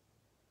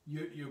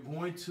 you're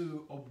going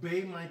to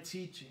obey my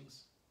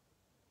teachings.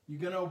 You're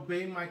going to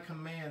obey my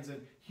commands.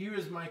 And here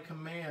is my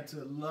command,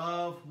 to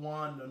love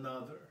one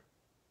another.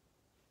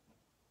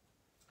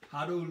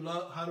 How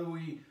do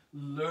we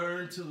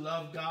learn to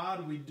love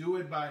God? We do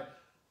it by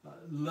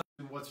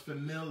loving what's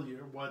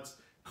familiar, what's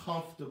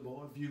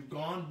comfortable. If you've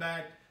gone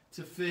back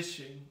to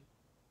fishing,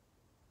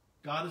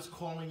 God is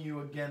calling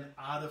you again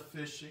out of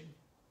fishing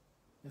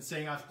and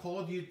saying, I've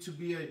called you to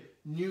be a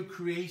new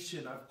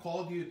creation. I've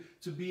called you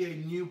to be a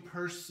new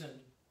person.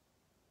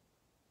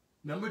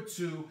 Number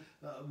two,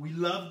 we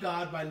love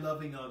God by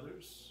loving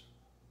others.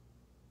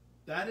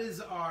 That is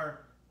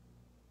our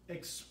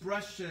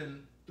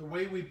expression. The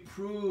way we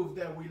prove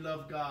that we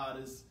love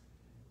God is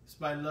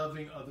by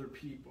loving other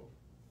people.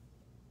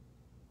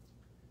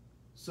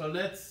 So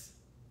let's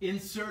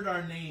insert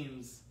our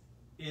names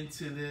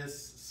into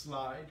this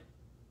slide.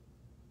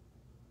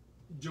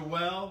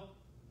 Joel,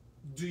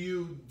 do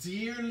you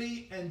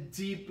dearly and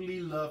deeply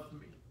love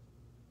me?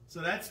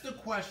 So that's the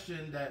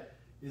question that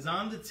is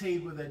on the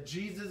table that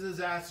Jesus is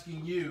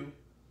asking you.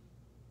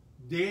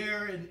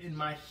 There in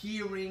my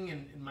hearing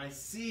and in my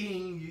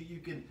seeing, you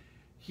can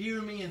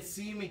hear me and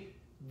see me.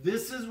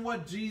 This is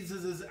what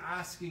Jesus is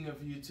asking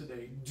of you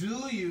today.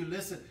 Do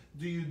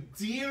you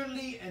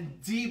dearly and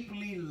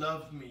deeply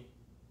love me?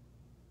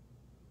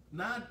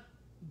 Not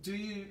do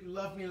you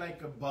love me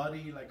like a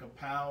buddy, like a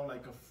pal,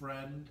 like a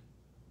friend?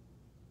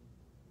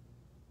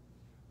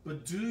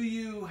 But do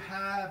you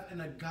have an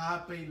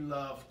agape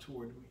love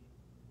toward me?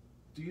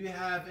 Do you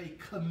have a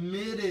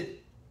committed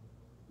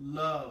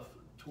love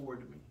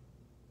toward me?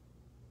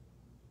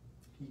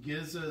 He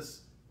gives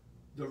us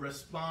the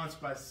response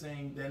by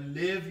saying, then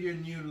live your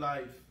new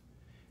life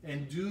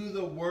and do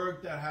the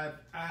work that I have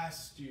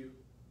asked you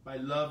by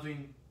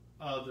loving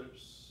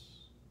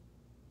others.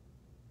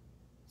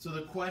 So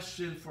the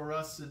question for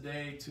us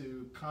today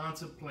to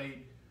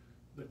contemplate,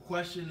 the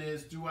question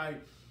is, do I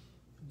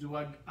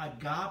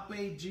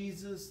agape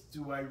Jesus?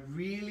 Do I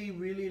really,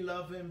 really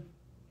love him?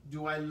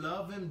 Do I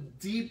love him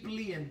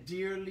deeply and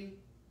dearly?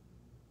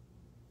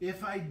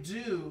 If I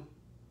do,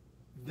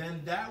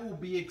 then that will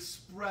be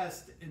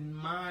expressed in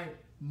my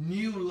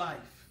new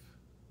life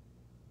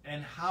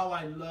and how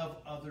I love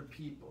other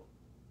people.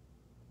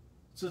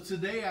 So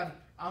today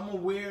I'm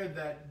aware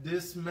that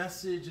this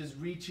message is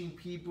reaching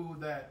people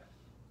that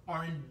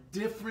are in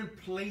different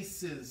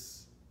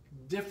places,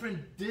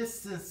 different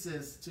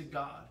distances to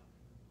God.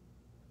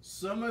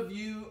 Some of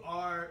you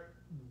are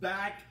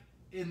back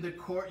in the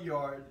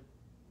courtyard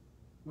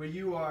where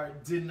you are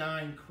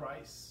denying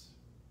Christ.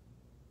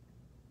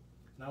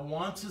 And I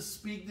want to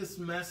speak this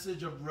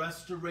message of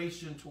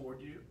restoration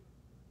toward you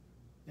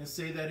and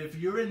say that if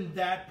you're in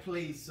that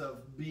place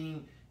of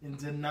being in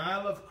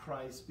denial of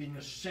Christ, being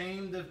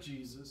ashamed of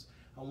Jesus,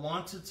 I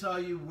want to tell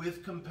you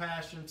with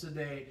compassion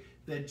today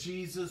that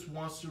Jesus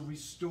wants to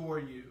restore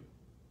you.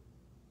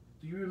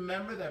 Do you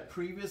remember that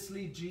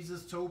previously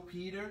Jesus told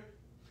Peter,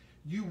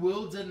 you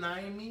will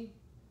deny me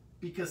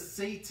because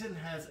Satan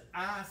has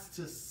asked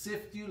to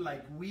sift you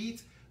like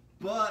wheat,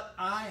 but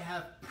I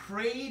have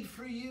prayed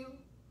for you?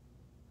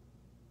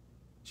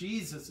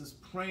 Jesus is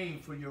praying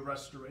for your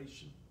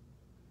restoration.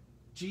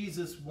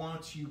 Jesus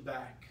wants you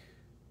back.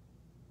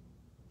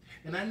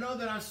 And I know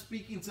that I'm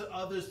speaking to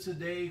others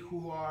today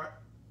who are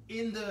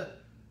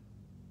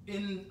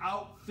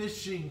out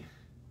fishing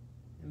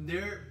and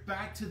they're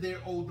back to their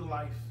old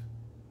life.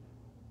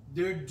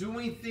 They're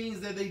doing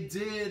things that they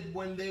did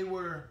when they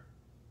were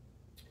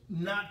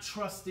not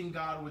trusting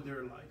God with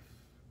their life.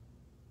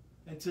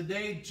 And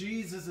today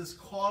Jesus is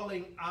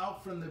calling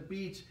out from the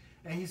beach,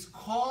 and he's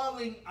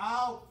calling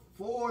out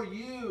for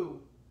you.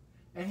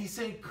 And he's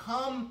saying,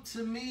 come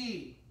to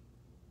me.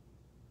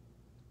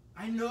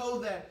 I know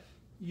that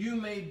you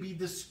may be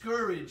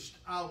discouraged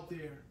out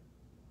there.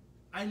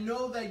 I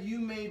know that you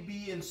may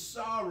be in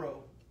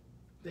sorrow,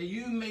 that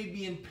you may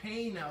be in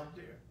pain out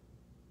there.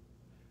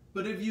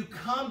 But if you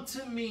come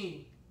to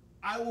me,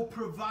 I will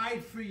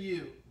provide for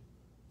you.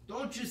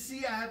 Don't you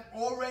see I have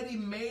already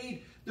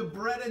made the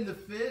bread and the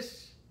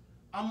fish?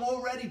 I'm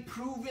already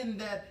proven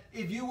that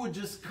if you would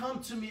just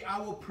come to me, I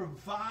will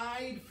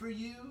provide for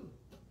you.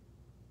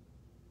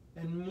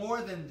 And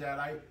more than that,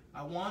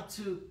 I want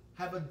to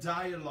have a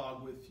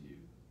dialogue with you.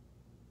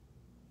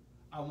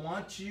 I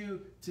want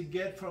you to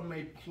get from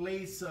a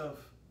place of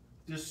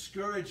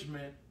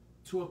discouragement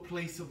to a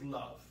place of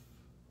love.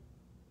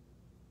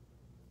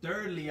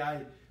 Thirdly,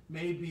 I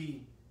may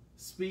be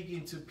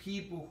speaking to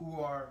people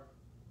who are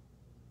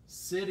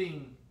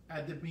sitting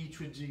at the beach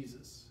with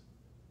Jesus.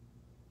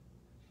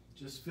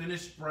 Just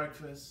finished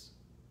breakfast,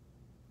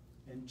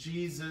 and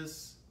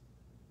Jesus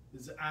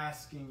is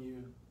asking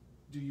you,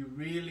 do you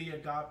really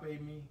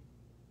agape me?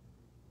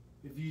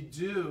 If you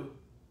do,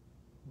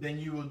 then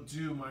you will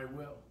do my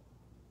will.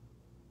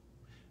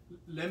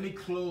 Let me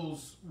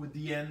close with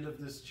the end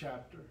of this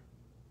chapter.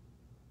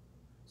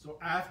 So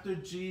after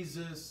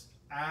Jesus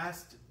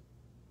asked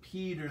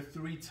Peter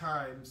 3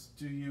 times,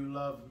 do you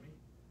love me?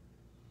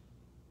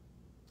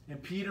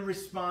 And Peter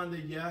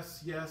responded,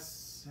 yes,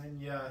 yes,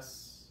 and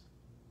yes.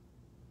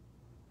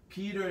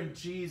 Peter and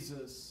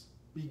Jesus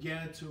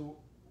began to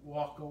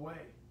walk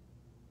away.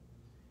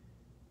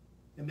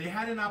 And they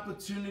had an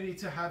opportunity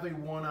to have a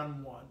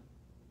one-on-one.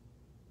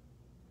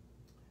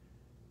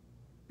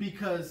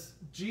 Because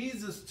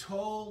Jesus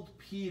told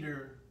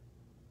Peter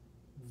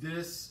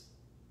this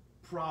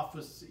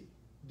prophecy,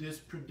 this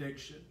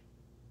prediction.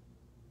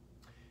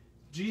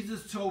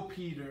 Jesus told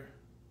Peter,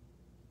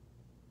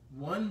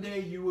 one day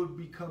you will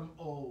become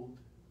old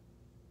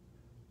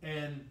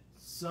and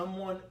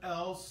someone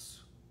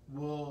else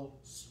will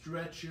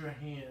stretch your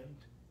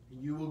hand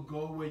and you will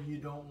go where you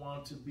don't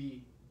want to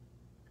be.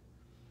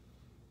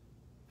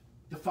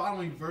 The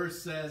following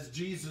verse says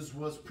Jesus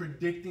was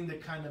predicting the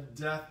kind of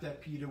death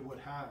that Peter would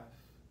have.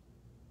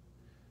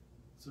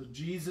 So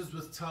Jesus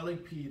was telling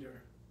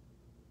Peter,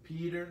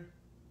 Peter,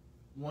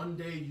 one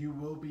day you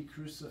will be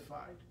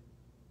crucified.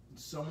 And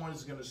someone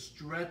is going to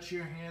stretch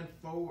your hand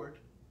forward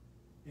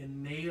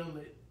and nail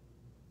it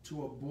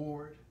to a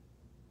board.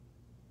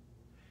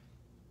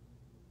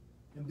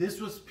 And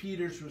this was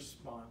Peter's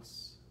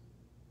response.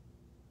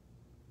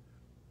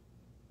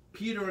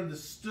 Peter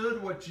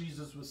understood what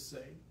Jesus was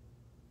saying.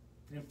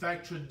 In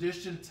fact,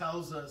 tradition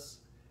tells us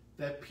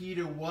that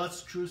Peter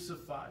was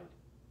crucified.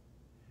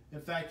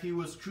 In fact, he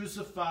was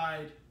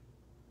crucified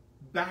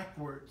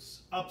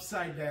backwards,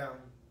 upside down.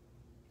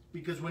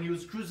 Because when he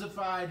was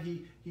crucified,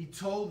 he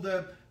told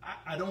them,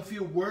 I don't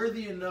feel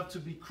worthy enough to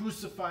be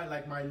crucified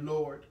like my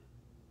Lord.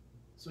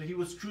 So he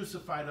was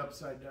crucified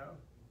upside down.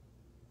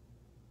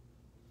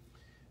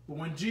 But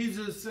when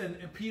Jesus and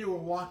Peter were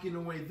walking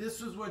away, this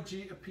is what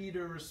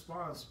Peter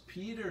responds.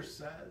 Peter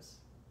says,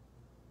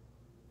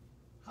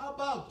 how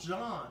about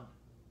John?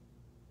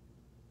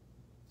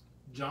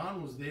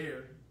 John was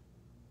there.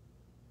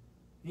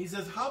 He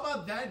says, how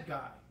about that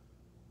guy?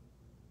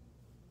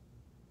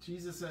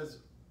 Jesus says,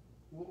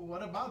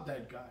 what about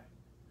that guy?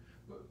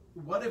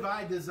 What if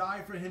I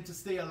desire for him to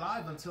stay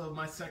alive until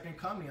my second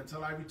coming,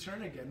 until I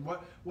return again?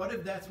 What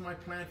if that's my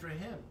plan for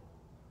him?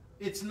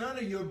 It's none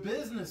of your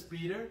business,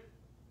 Peter.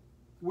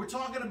 We're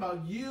talking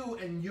about you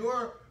and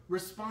your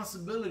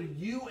responsibility,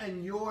 you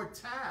and your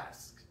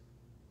task.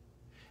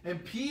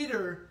 And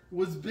Peter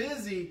was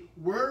busy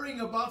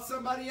worrying about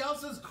somebody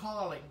else's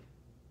calling.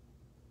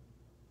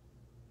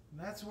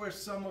 And that's where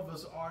some of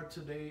us are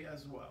today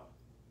as well.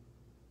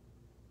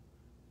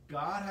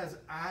 God has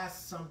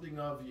asked something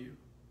of you,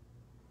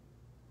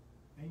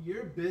 and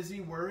you're busy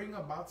worrying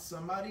about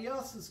somebody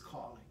else's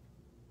calling.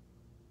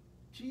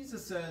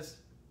 Jesus says,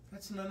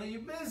 that's none of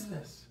your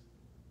business.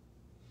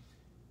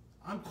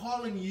 I'm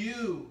calling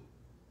you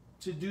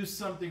to do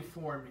something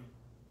for me.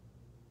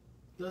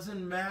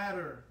 Doesn't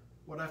matter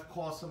what I've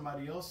called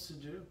somebody else to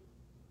do.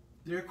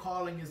 Their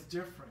calling is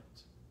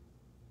different.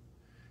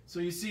 So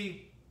you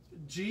see,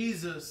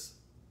 Jesus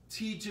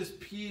teaches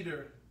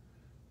Peter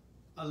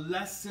a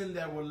lesson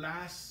that will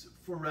last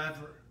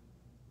forever.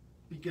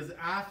 Because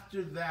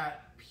after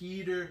that,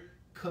 Peter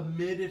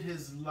committed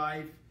his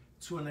life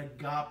to an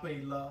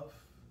agape love.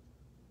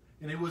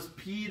 And it was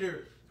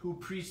Peter who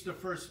preached the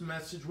first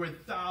message where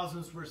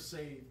thousands were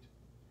saved.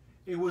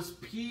 It was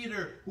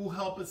Peter who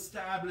helped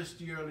establish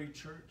the early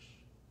church.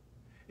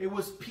 It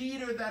was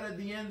Peter that at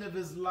the end of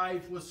his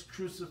life was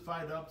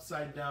crucified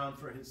upside down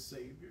for his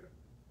Savior.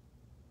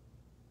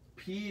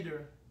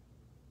 Peter,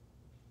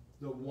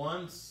 the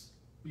once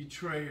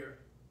betrayer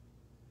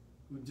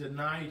who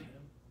denied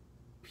him.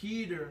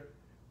 Peter,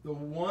 the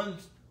one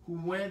who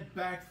went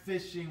back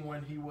fishing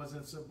when he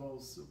wasn't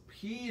supposed to.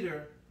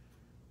 Peter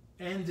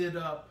ended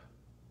up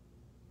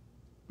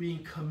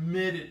being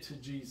committed to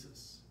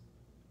Jesus.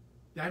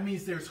 That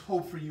means there's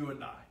hope for you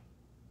and I.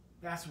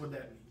 That's what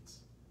that means.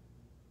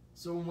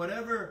 So in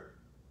whatever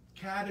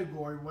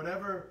category,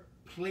 whatever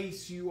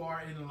place you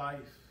are in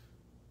life,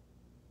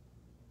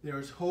 there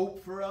is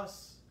hope for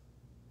us.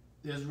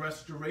 There's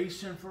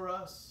restoration for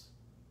us.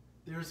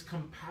 There's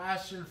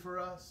compassion for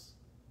us.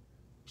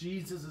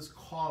 Jesus is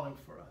calling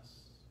for us.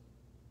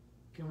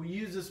 Can we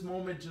use this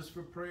moment just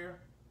for prayer?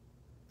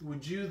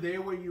 Would you,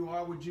 there where you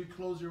are, would you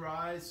close your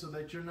eyes so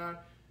that you're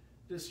not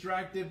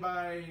distracted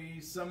by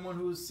someone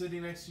who's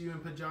sitting next to you in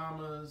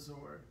pajamas,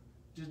 or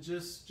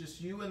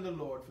just you and the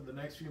Lord for the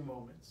next few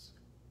moments?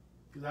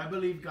 Because I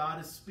believe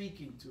God is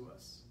speaking to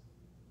us.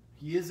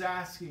 He is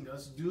asking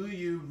us, do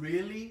you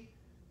really,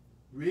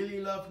 really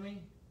love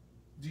me?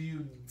 Do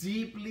you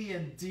deeply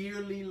and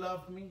dearly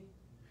love me?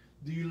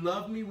 Do you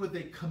love me with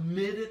a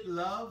committed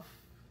love?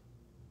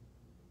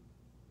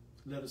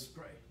 Let us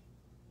pray.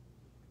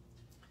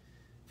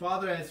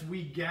 Father, as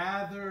we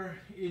gather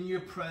in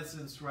your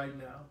presence right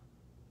now,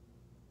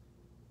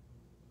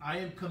 I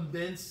am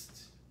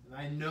convinced and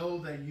I know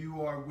that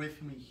you are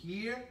with me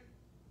here,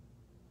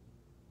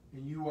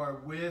 and you are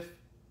with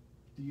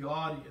the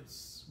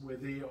audience where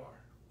they are.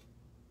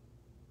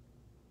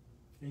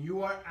 And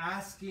you are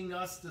asking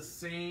us the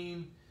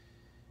same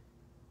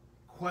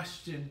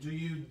question. Do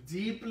you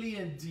deeply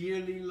and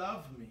dearly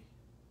love me?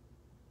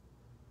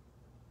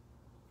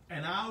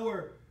 And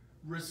our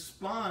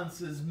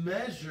response is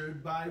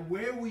measured by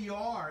where we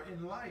are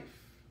in life.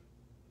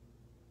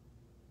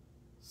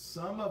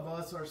 Some of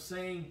us are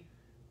saying,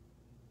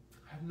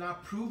 I have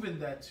not proven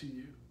that to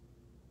you.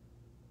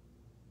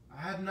 I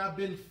have not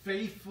been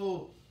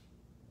faithful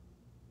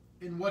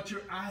in what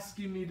you're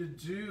asking me to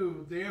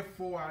do.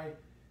 Therefore,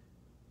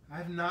 I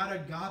have not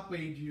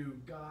agape'd you,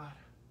 God.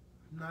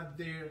 I'm not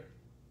there.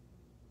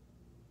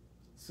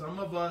 Some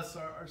of us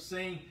are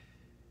saying,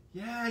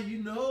 yeah,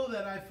 you know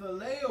that I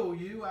phileo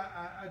you.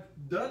 I've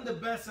done the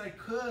best I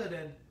could.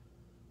 And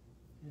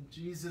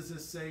Jesus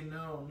is saying,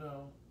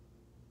 no.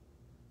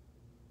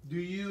 Do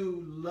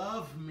you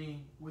love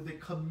me with a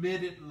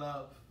committed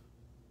love?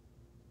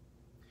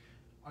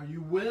 Are you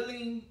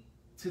willing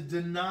to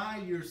deny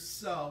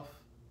yourself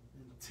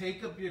and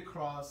take up your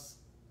cross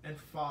and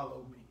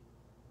follow me?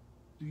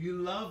 Do you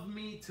love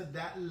me to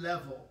that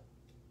level?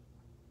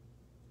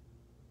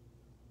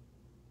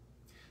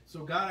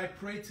 So God, I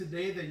pray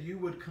today that you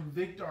would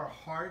convict our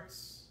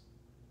hearts,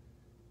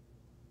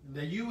 and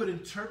that you would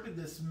interpret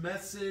this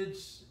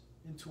message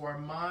into our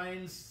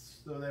minds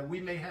so that we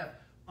may have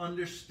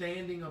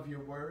understanding of your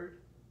word,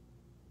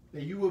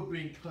 that you will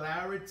bring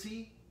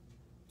clarity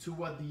to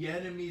what the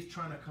enemy is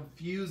trying to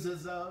confuse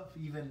us of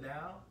even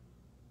now,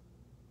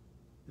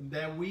 and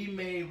that we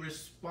may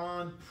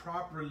respond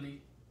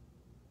properly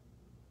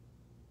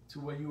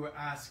to what you are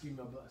asking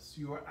of us.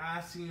 You are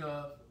asking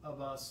of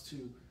us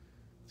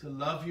to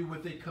love you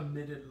with a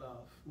committed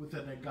love, with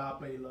an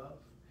agape love.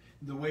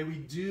 The way we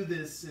do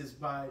this is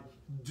by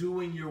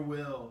doing your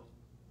will,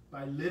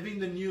 by living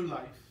the new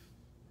life,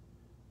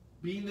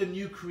 being the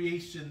new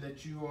creation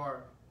that you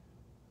are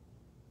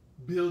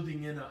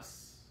building in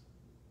us,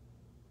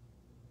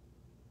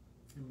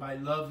 and by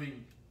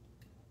loving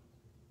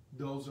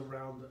those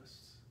around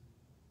us.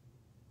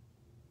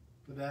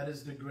 For that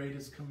is the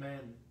greatest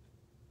commandment.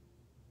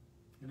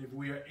 And if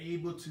we are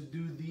able to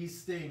do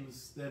these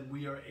things, then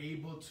we are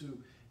able to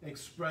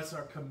express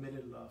our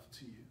committed love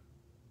to you.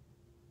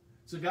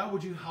 So God,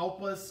 would you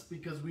help us,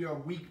 because we are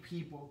weak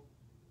people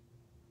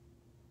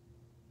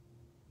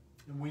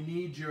and we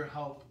need your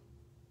help.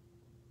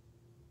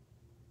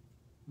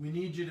 We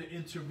need you to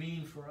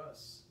intervene for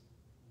us.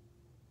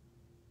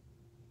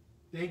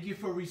 Thank you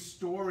for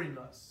restoring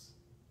us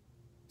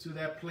to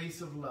that place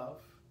of love.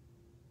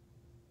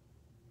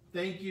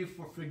 Thank you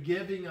for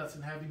forgiving us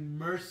and having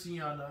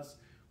mercy on us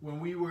when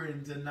we were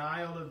in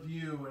denial of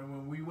you and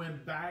when we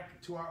went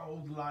back to our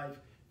old life.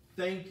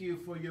 Thank you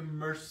for your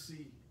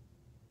mercy.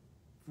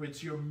 For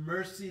it's your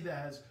mercy that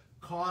has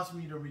caused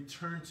me to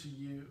return to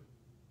you.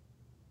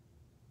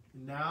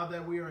 And now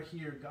that we are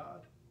here,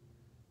 God,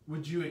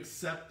 would you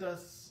accept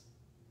us?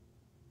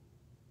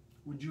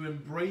 Would you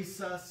embrace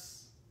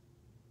us?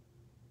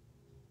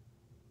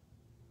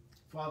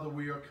 Father,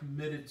 we are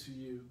committed to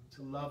you,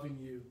 to loving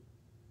you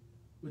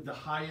with the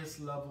highest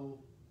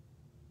level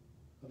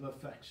of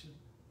affection.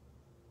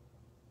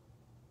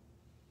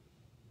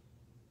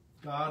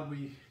 God,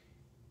 we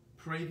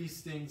pray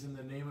these things in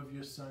the name of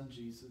your Son,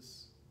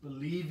 Jesus,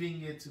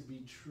 believing it to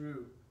be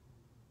true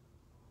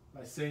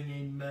by saying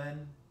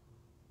amen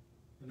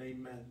and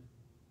amen.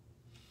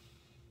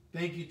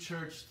 Thank you,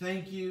 church.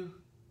 Thank you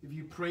if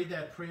you prayed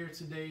that prayer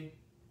today.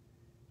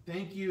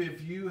 Thank you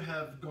if you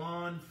have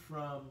gone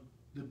from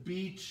the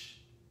beach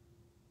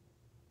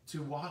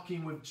to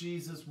walking with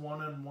Jesus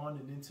one-on-one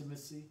in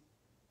intimacy.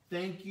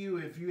 Thank you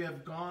if you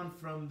have gone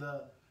from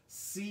the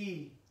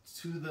sea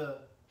to the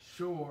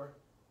shore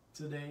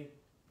today.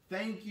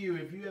 Thank you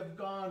if you have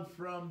gone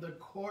from the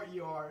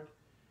courtyard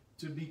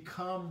to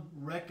become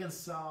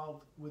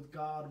reconciled with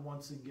God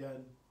once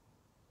again.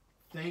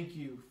 Thank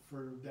you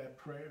for that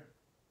prayer.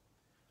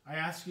 I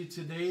ask you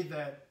today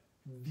that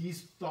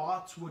these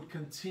thoughts would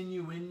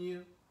continue in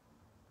you,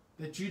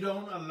 that you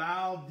don't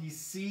allow these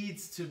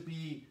seeds to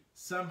be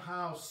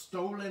somehow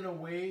stolen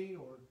away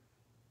or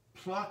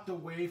plucked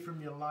away from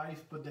your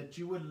life, but that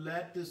you would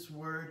let this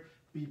word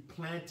be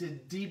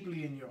planted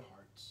deeply in your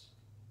hearts.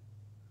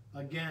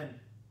 Again,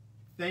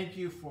 thank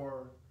you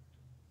for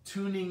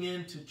tuning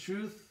in to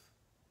truth.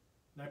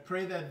 And I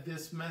pray that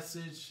this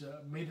message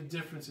made a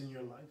difference in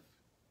your life.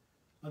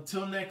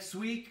 Until next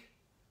week,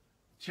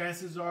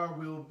 chances are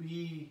we'll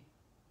be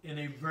in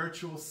a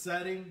virtual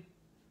setting,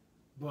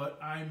 but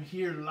I'm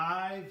here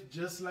live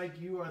just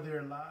like you are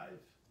there live.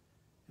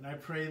 And I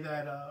pray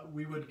that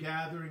we would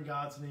gather in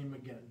God's name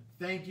again.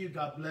 Thank you.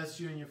 God bless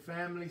you and your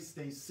family.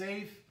 Stay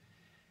safe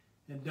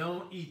and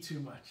don't eat too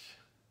much.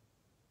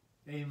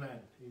 Amen.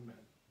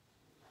 Amen.